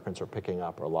of Americans are picking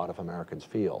up or a lot of Americans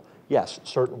feel. Yes,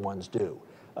 certain ones do.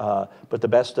 But the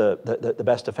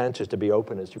best defense is to be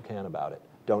open as you can about it.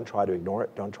 Don't try to ignore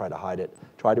it. Don't try to hide it.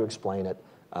 Try to explain it.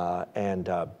 And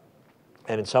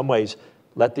in some ways,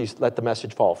 let the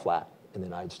message fall flat in the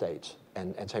United States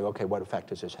and say, okay, what effect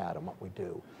has this had on what we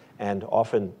do? And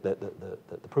often the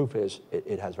proof is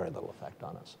it has very little effect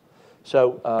on us.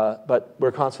 So, but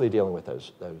we're constantly dealing with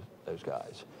those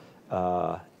guys.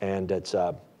 And it's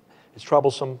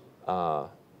troublesome.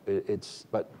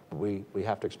 But we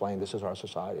have to explain this is our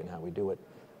society and how we do it.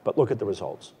 But look at the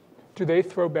results. Do they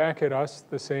throw back at us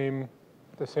the same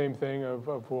thing of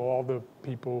well, all the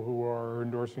people who are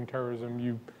endorsing terrorism,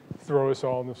 you throw us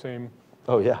all in the same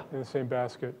in the same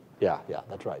basket? Yeah,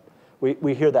 that's right.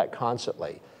 We hear that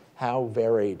constantly. How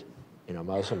varied,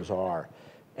 Muslims are,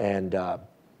 and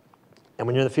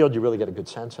when you're in the field, you really get a good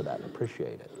sense of that and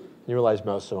appreciate it. You realize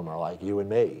most of them are like you and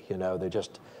me. They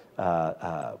just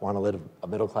want to live a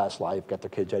middle-class life, get their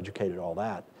kids educated, all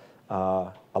that.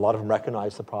 A lot of them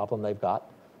recognize the problem they've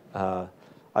got. When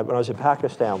I was in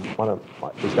Pakistan, one of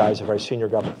these guys, a very senior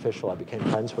government official I became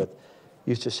friends with,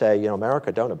 used to say,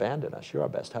 America, don't abandon us. You're our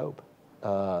best hope.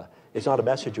 It's not a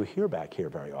message you hear back here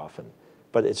very often,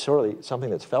 but it's certainly something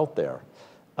that's felt there.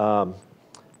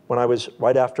 When I was,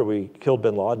 right after we killed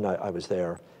bin Laden, I was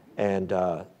there, and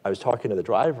I was talking to the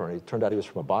driver, and it turned out he was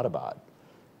from Abbottabad.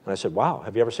 And I said, wow,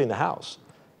 have you ever seen the house?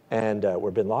 And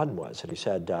where bin Laden was. And he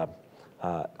said,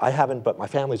 I haven't, but my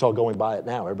family's all going by it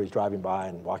now. Everybody's driving by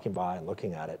and walking by and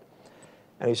looking at it.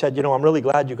 And he said, I'm really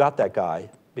glad you got that guy,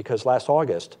 because last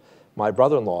August, my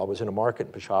brother-in-law was in a market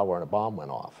in Peshawar and a bomb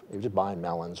went off. He was just buying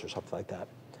melons or something like that.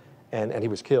 And he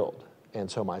was killed. And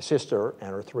so my sister and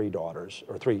her 3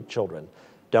 children,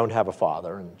 don't have a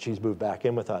father, and she's moved back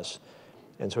in with us.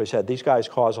 And so he said, these guys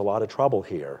cause a lot of trouble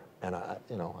here, and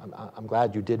I'm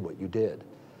glad you did what you did.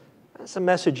 That's a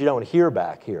message you don't hear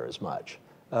back here as much.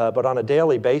 But on a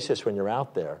daily basis when you're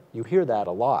out there, you hear that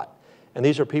a lot. And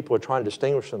these are people who are trying to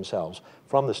distinguish themselves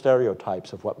from the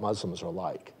stereotypes of what Muslims are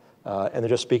like. And they're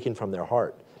just speaking from their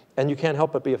heart. And you can't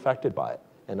help but be affected by it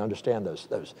and understand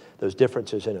those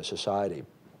differences in a society.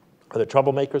 Are there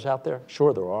troublemakers out there?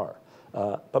 Sure there are.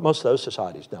 But most of those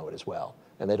societies know it as well,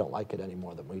 and they don't like it any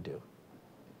more than we do.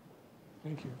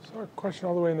 Thank you. So a question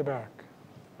all the way in the back.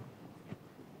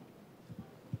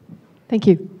 Thank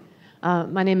you.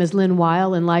 My name is Lynn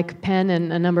Weil, and like Penn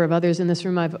and a number of others in this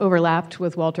room, I've overlapped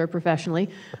with Walter professionally.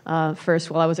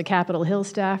 First, while I was a Capitol Hill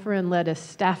staffer and led a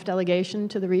staff delegation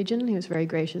to the region. He was very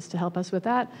gracious to help us with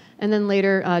that. And then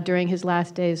later, during his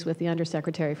last days with the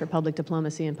Undersecretary for Public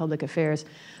Diplomacy and Public Affairs,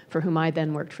 for whom I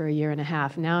then worked for a year and a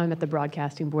half. Now I'm at the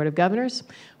Broadcasting Board of Governors,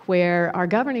 where our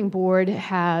governing board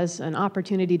has an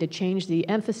opportunity to change the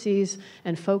emphases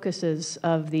and focuses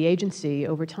of the agency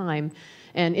over time.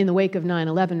 And in the wake of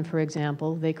 9/11, for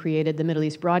example, they created the Middle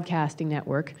East Broadcasting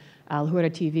Network, Al Hurra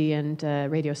TV and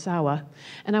Radio Sawa.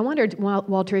 And I wondered,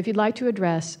 Walter, if you'd like to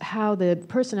address how the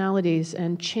personalities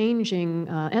and changing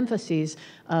emphases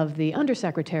of the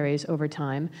undersecretaries over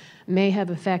time may have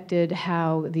affected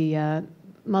how the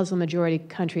Muslim-majority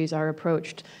countries are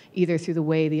approached, either through the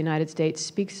way the United States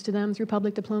speaks to them through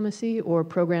public diplomacy or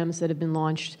programs that have been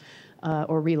launched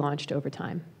or relaunched over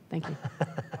time. Thank you.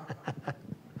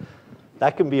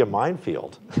 That can be a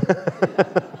minefield.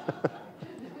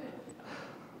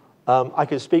 I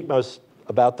can speak most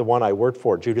about the one I worked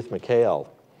for, Judith McHale.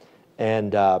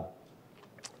 And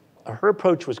her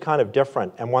approach was kind of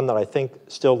different, and one that I think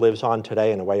still lives on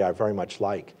today in a way I very much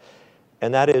like.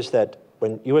 And that is that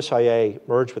when USIA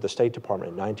merged with the State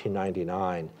Department in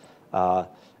 1999,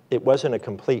 it wasn't a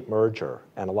complete merger,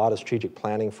 and a lot of strategic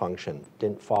planning function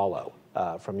didn't follow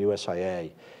from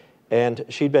USIA. And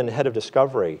she'd been head of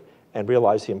discovery and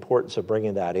realized the importance of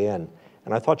bringing that in.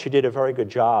 And I thought she did a very good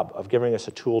job of giving us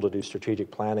a tool to do strategic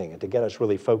planning and to get us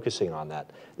really focusing on that.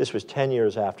 This was 10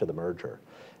 years after the merger.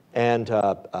 And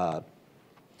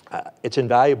it's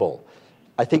invaluable.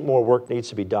 I think more work needs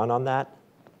to be done on that,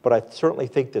 but I certainly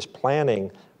think this planning,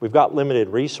 we've got limited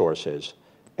resources,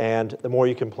 and the more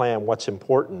you can plan what's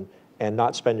important and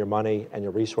not spend your money and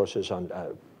your resources on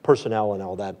personnel and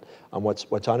all that, on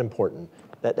what's unimportant,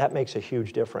 that makes a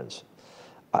huge difference.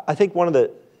 I think one of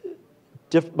the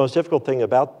most difficult things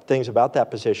about that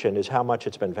position is how much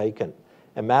it's been vacant.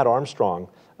 And Matt Armstrong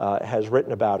has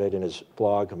written about it in his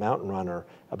blog, Mountain Runner,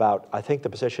 about, I think the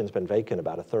position's been vacant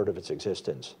about a third of its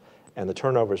existence. And the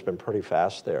turnover's been pretty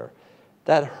fast there.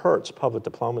 That hurts public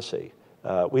diplomacy.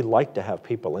 We like to have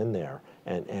people in there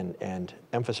and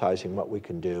emphasizing what we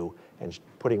can do and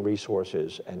putting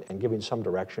resources and giving some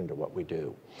direction to what we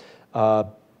do.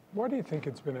 Why do you think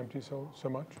it's been empty so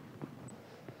much?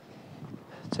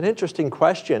 It's an interesting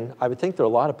question. I would think there are a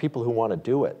lot of people who want to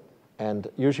do it. And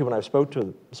usually when I've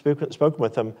spoken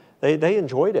with them, they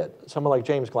enjoyed it. Someone like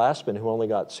James Glassman, who only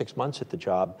got 6 months at the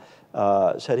job,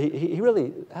 said he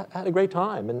really had a great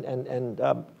time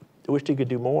and wished he could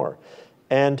do more.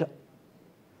 And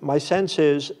my sense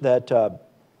is that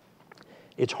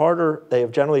it's harder. They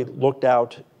have generally looked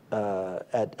out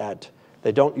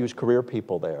they don't use career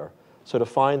people there. So to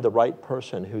find the right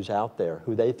person who's out there,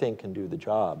 who they think can do the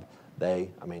job, the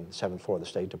 7th floor of the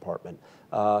State Department,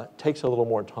 takes a little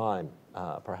more time,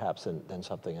 perhaps, than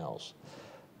something else.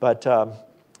 But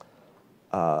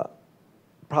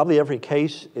probably every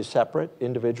case is separate,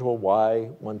 individual,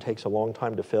 why one takes a long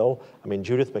time to fill.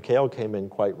 Judith McHale came in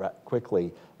quite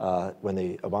quickly when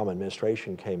the Obama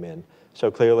administration came in. So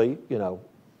clearly,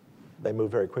 they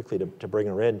moved very quickly to bring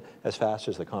her in as fast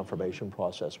as the confirmation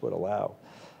process would allow.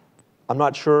 I'm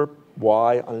not sure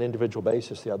why, on an individual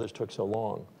basis, the others took so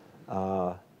long.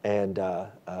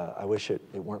 I wish it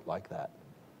weren't like that.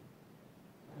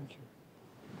 Thank you.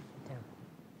 There.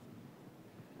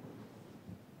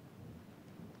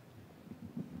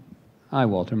 Hi,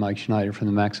 Walter. Mike Schneider from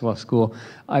the Maxwell School.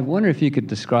 I wonder if you could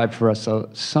describe for us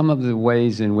some of the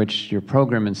ways in which your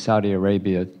program in Saudi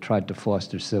Arabia tried to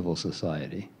foster civil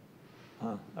society.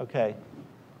 Okay.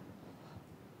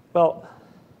 Well,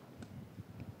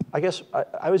 I guess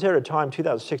I was there at a time,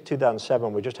 2006,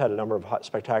 2007, we just had a number of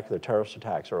spectacular terrorist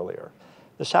attacks earlier.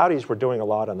 The Saudis were doing a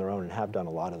lot on their own and have done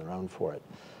a lot on their own for it.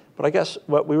 But I guess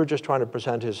what we were just trying to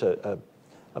present is a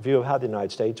view of how the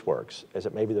United States works, is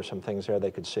that maybe there's some things there they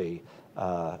could see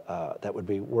that would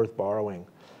be worth borrowing.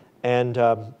 And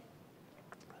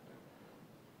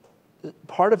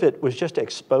part of it was just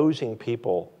exposing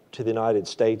people to the United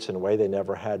States in a way they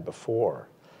never had before.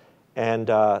 And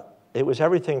it was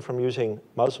everything from using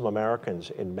Muslim Americans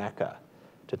in Mecca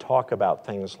to talk about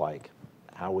things like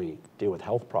how we deal with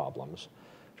health problems,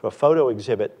 to a photo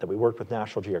exhibit that we worked with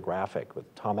National Geographic,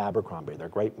 with Tom Abercrombie, their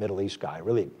great Middle East guy,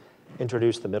 really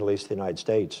introduced the Middle East to the United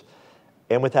States.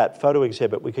 And with that photo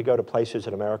exhibit, we could go to places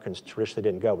that Americans traditionally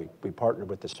didn't go. We partnered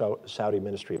with the Saudi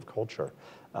Ministry of Culture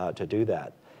to do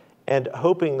that. And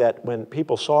hoping that when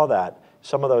people saw that,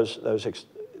 some of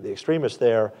the extremists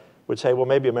there would say, well,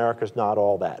 maybe America's not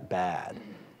all that bad.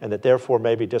 and that therefore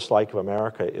maybe dislike of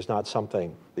America is not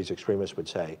something, these extremists would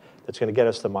say, that's going to get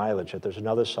us the mileage, that there's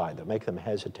another side that make them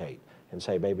hesitate and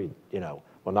say maybe,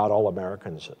 well, not all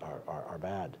Americans are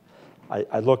bad.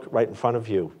 I look right in front of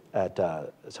you at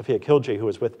Sophia Khilji, who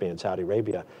was with me in Saudi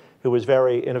Arabia, who was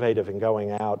very innovative in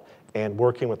going out and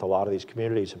working with a lot of these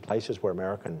communities and places where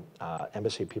American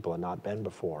embassy people had not been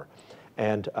before.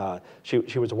 And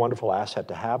she was a wonderful asset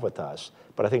to have with us.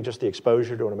 But I think just the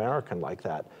exposure to an American like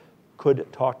that could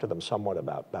talk to them somewhat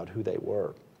about who they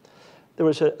were. There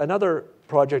was another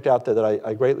project out there that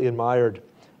I greatly admired,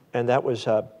 and that was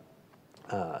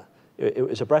it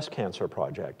was a breast cancer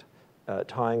project,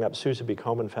 tying up Susan B.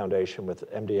 Komen Foundation with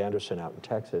MD Anderson out in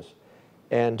Texas.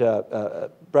 And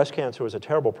breast cancer was a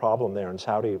terrible problem there, and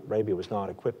Saudi Arabia was not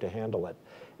equipped to handle it.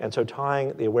 And so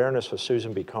tying the awareness of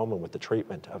Susan B. Komen with the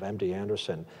treatment of MD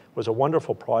Anderson was a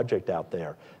wonderful project out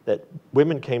there that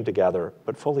women came together,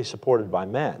 but fully supported by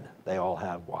men. They all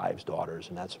have wives, daughters,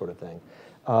 and that sort of thing.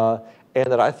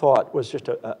 And that I thought was just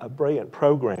a brilliant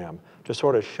program to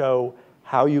sort of show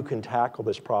how you can tackle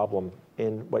this problem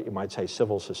in what you might say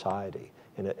civil society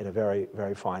in a very,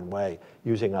 very fine way,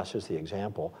 using us as the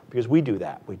example, because we do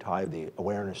that. We tie the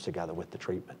awareness together with the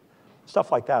treatment.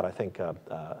 Stuff like that, I think,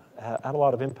 had a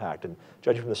lot of impact. And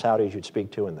judging from the Saudis you'd speak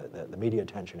to and the media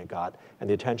attention it got, and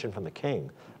the attention from the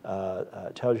king,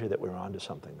 tells you that we were onto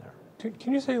something there.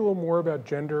 Can you say a little more about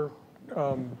gender?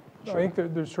 Sure. I think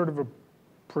that there's sort of a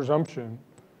presumption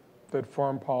that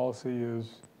foreign policy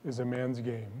is a man's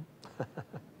game.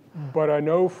 But I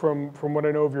know from what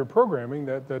I know of your programming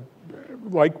that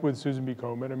like with Susan B.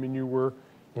 Komen, I mean, you were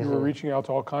reaching out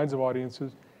to all kinds of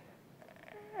audiences.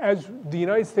 As the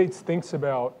United States thinks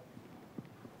about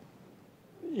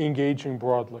engaging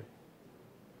broadly,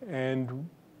 and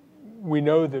we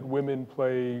know that women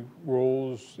play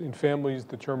roles in families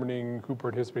determining who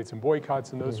participates in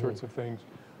boycotts and those sorts of things,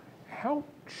 how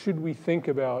should we think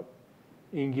about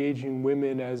engaging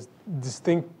women as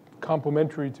distinct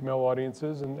complementary to male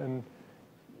audiences, and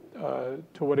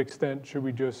to what extent should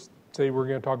we just say we're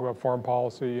going to talk about foreign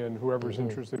policy and whoever's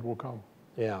interested will come?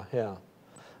 Yeah, yeah.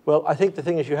 Well, I think the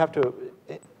thing is you have to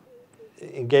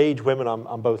engage women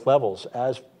on both levels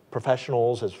as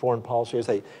professionals, as foreign policy, as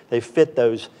they fit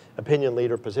those opinion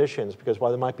leader positions, because while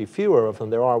there might be fewer of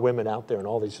them, there are women out there in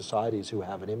all these societies who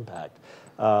have an impact.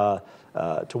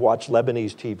 To watch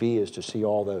Lebanese TV is to see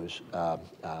all those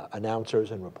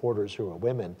announcers and reporters who are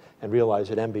women and realize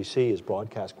that NBC is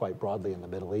broadcast quite broadly in the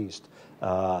Middle East,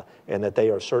 and that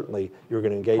they are certainly, you're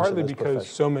going to engage partly them as because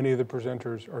so many of the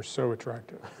presenters are so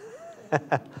attractive.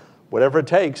 Whatever it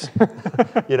takes.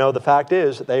 The fact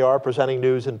is they are presenting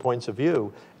news and points of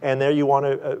view, and there you want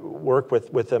to work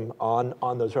with them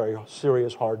on those very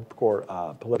serious,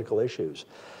 hardcore political issues.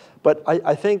 But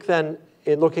I think then,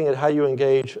 in looking at how you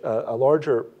engage a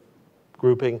larger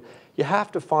grouping, you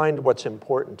have to find what's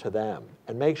important to them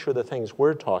and make sure the things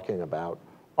we're talking about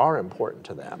are important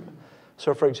to them.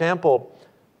 So for example,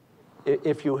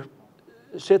 if you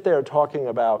sit there talking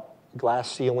about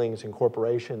glass ceilings in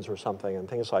corporations or something and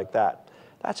things like that,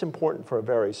 that's important for a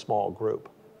very small group.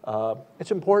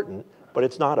 It's important, but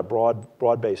it's not a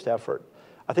broad-based effort.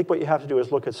 I think what you have to do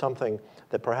is look at something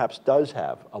that perhaps does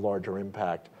have a larger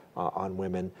impact on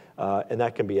women, and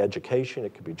that can be education,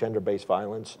 it can be gender-based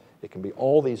violence, it can be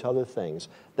all these other things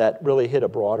that really hit a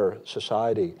broader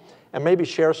society, and maybe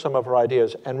share some of our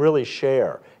ideas and really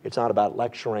share. It's not about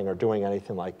lecturing or doing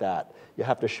anything like that. You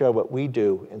have to show what we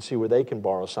do and see where they can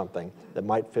borrow something that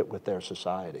might fit with their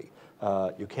society.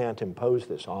 You can't impose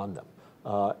this on them.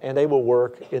 And they will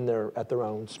work at their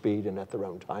own speed and at their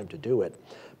own time to do it.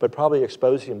 But probably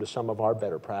exposing them to some of our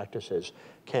better practices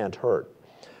can't hurt.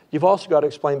 You've also got to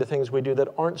explain the things we do that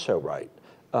aren't so right.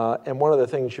 And one of the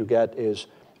things you get is,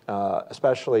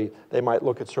 especially, they might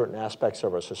look at certain aspects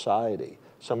of our society.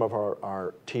 Some of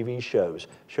our TV shows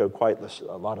show quite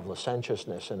a lot of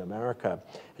licentiousness in America,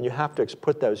 and you have to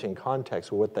put those in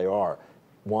context with what they are.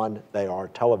 One, they are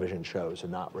television shows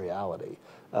and not reality.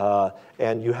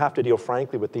 And you have to deal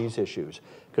frankly with these issues,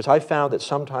 because I found that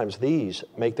sometimes these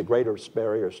make the greatest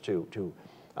barriers to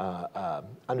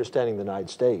understanding the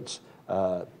United States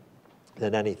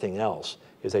than anything else,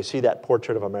 is they see that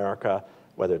portrait of America,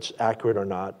 whether it's accurate or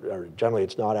not, or generally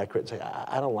it's not accurate, and say,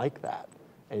 I don't like that.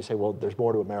 And you say, well, there's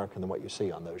more to America than what you see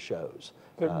on those shows.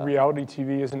 That reality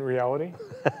TV isn't reality?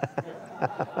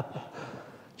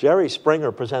 Jerry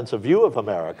Springer presents a view of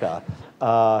America,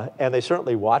 and they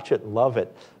certainly watch it and love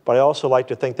it. But I also like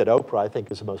to think that Oprah, I think,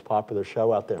 is the most popular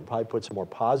show out there and probably puts a more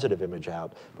positive image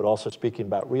out, but also speaking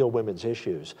about real women's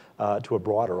issues to a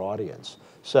broader audience.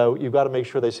 So you've got to make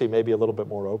sure they see maybe a little bit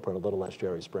more Oprah and a little less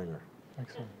Jerry Springer.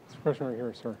 Excellent. This question right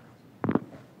here, sir.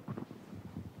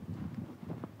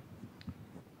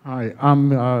 Hi,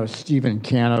 I'm Stephen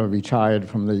Canna, retired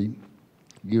from the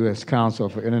U.S. Council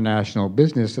for International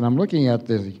Business, and I'm looking at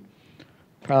the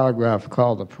paragraph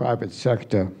called the private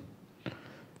sector.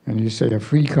 And you say a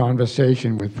free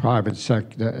conversation with private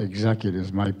sector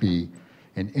executives might be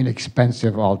an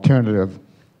inexpensive alternative.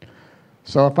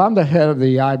 So if I'm the head of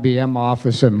the IBM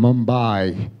office in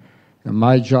Mumbai, and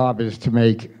my job is to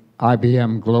make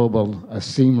IBM Global a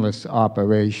seamless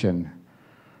operation,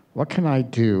 what can I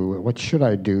do? What should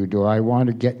I do? Do I want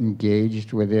to get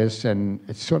engaged with this? And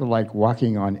it's sort of like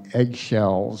walking on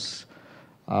eggshells.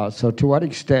 So to what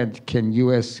extent can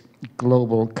U.S.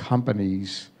 global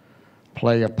companies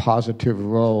play a positive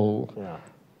role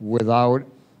without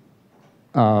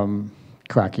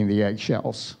cracking the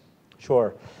eggshells?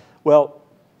 Sure. Well,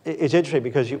 it's interesting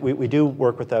because we do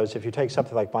work with those. If you take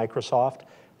something like Microsoft,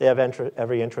 they have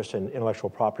every interest in intellectual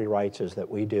property rights as that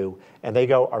we do, and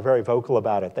they are very vocal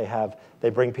about it. They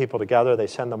bring people together, they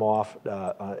send them off,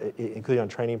 including on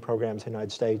training programs in the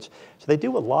United States. So they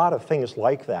do a lot of things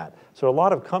like that. So a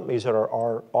lot of companies that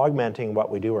are augmenting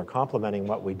what we do or complementing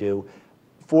what we do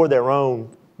for their own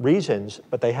reasons,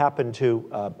 but they happen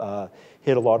to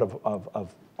hit a lot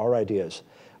of our ideas.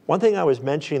 One thing I was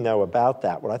mentioning, though, about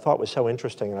that, what I thought was so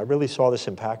interesting, and I really saw this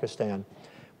in Pakistan,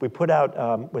 we put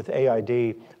out with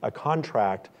AID a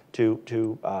contract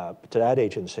to ad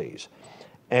agencies.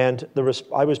 And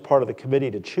I was part of the committee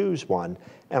to choose one,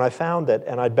 and I found that,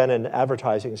 and I'd been in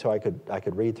advertising, so I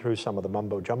could read through some of the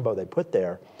mumbo jumbo they put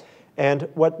there. And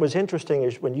what was interesting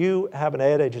is when you have an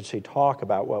ad agency talk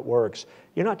about what works,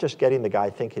 you're not just getting the guy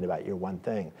thinking about your one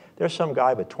thing. There's some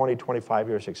guy with 20, 25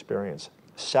 years experience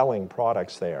selling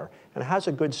products there and has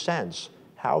a good sense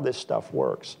how this stuff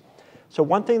works. So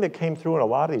one thing that came through in a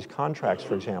lot of these contracts,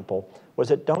 for example, was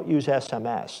that don't use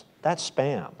SMS. That's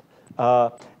spam.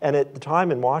 And at the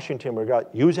time in Washington, we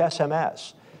got use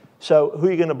SMS. So who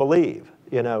are you going to believe,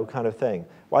 kind of thing.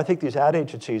 Well, I think these ad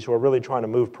agencies who are really trying to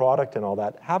move product and all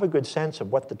that have a good sense of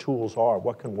what the tools are,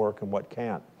 what can work and what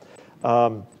can't.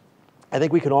 I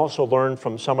think we can also learn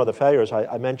from some of the failures.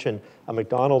 I mentioned a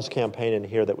McDonald's campaign in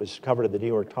here that was covered in the New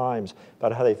York Times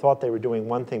about how they thought they were doing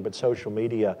one thing, but social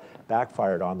media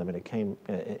backfired on them, and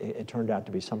it turned out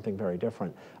to be something very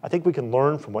different. I think we can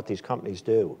learn from what these companies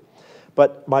do.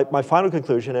 But my final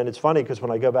conclusion, and it's funny because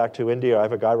when I go back to India, I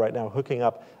have a guy right now hooking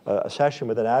up a session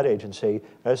with an ad agency,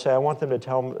 and I say, I want them to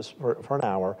tell them for an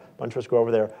hour, a bunch of us go over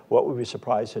there, what would be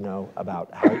surprised to know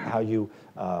about how you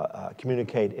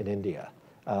communicate in India.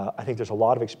 I think there's a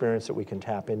lot of experience that we can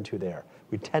tap into there.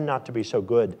 We tend not to be so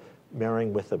good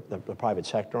marrying with the private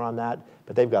sector on that,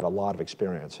 but they've got a lot of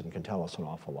experience and can tell us an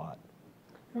awful lot.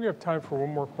 We have time for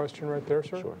one more question right there,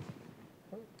 sir. Sure.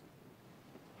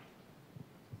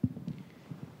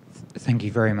 Thank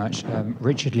you very much.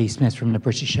 Richard Lee Smith from the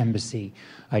British Embassy.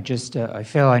 I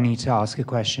feel I need to ask a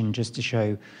question just to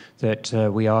show that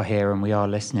we are here and we are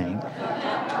listening.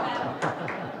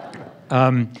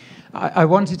 I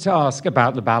wanted to ask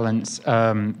about the balance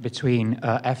between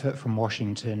effort from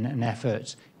Washington and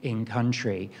effort in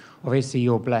country. Obviously,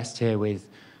 you're blessed here with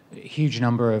a huge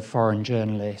number of foreign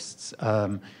journalists.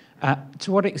 To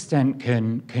what extent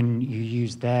can you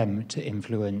use them to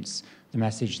influence the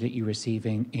message that you receive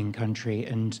in country,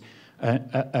 and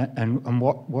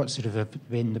what sort of have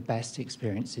been the best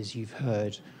experiences you've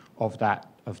heard of that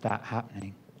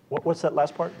happening? What's that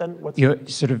last part then? Your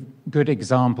sort of good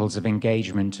examples of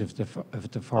engagement of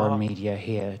the foreign media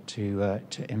here to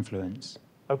influence.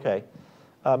 Okay.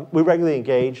 We regularly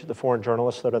engage the foreign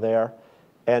journalists that are there,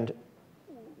 and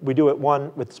we do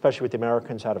it, especially with the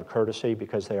Americans out of courtesy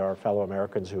because they are fellow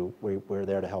Americans who we're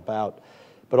there to help out.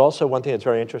 But also one thing that's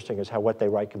very interesting is how what they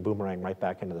write can boomerang right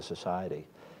back into the society.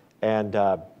 And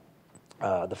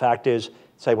the fact is,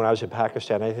 say when I was in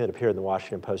Pakistan, anything that appeared in the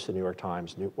Washington Post, the New York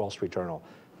Times, Wall Street Journal,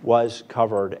 was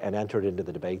covered and entered into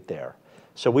the debate there.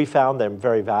 So we found them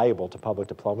very valuable to public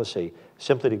diplomacy,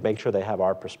 simply to make sure they have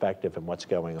our perspective and what's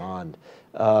going on.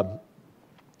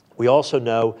 We also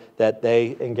know that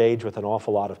they engage with an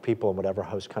awful lot of people in whatever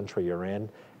host country you're in.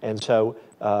 And so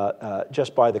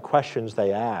just by the questions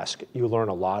they ask, you learn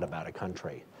a lot about a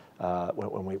country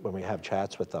when we have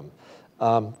chats with them.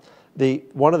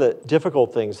 One of the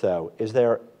difficult things, though, is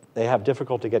they have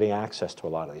difficulty getting access to a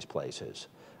lot of these places.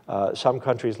 Some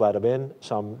countries let them in,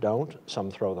 some don't, some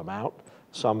throw them out,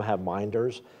 some have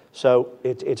minders. So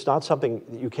it's not something,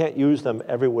 you can't use them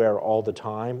everywhere all the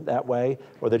time that way,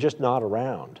 or they're just not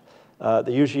around.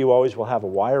 Usually you always will have a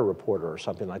wire reporter or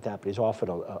something like that, but he's often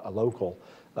a local.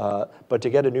 But to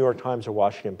get a New York Times or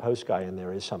Washington Post guy in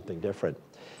there is something different.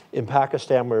 In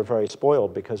Pakistan, we were very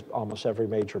spoiled because almost every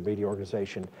major media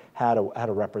organization had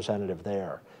a representative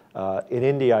there. In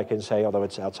India, I can say, although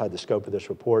it's outside the scope of this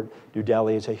report, New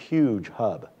Delhi is a huge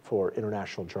hub for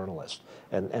international journalists,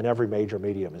 and every major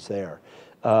medium is there.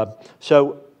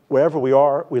 So wherever we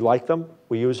are, we like them,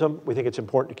 we use them, we think it's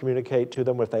important to communicate to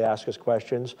them if they ask us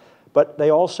questions, but they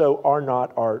also are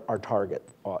not our target.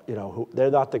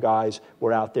 They're not the guys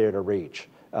we're out there to reach.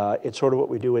 It's sort of what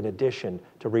we do in addition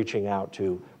to reaching out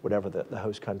to whatever the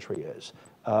host country is.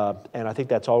 And I think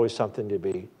that's always something to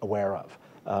be aware of.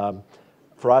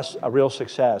 For us, a real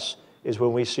success is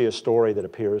when we see a story that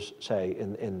appears, say,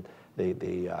 in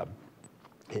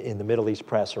the Middle East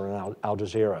press or in Al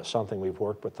Jazeera, something we've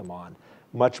worked with them on,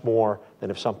 much more than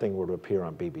if something were to appear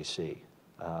on BBC.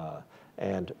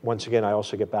 And once again, I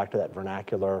also get back to that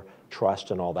vernacular,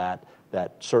 trust and all that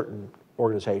certain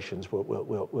organizations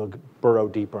will burrow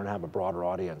deeper and have a broader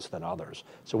audience than others.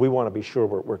 So we want to be sure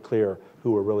we're clear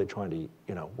who we're really trying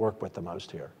to work with the most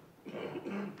here.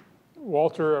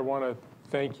 Walter, I want to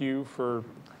thank you for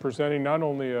presenting not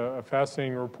only a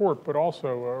fascinating report, but also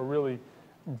a really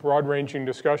broad-ranging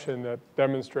discussion that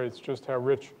demonstrates just how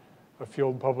rich a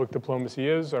field public diplomacy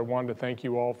is. I wanted to thank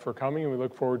you all for coming, and we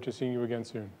look forward to seeing you again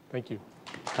soon. Thank you.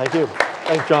 Thank you.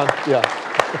 Thanks, John.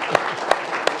 Yeah.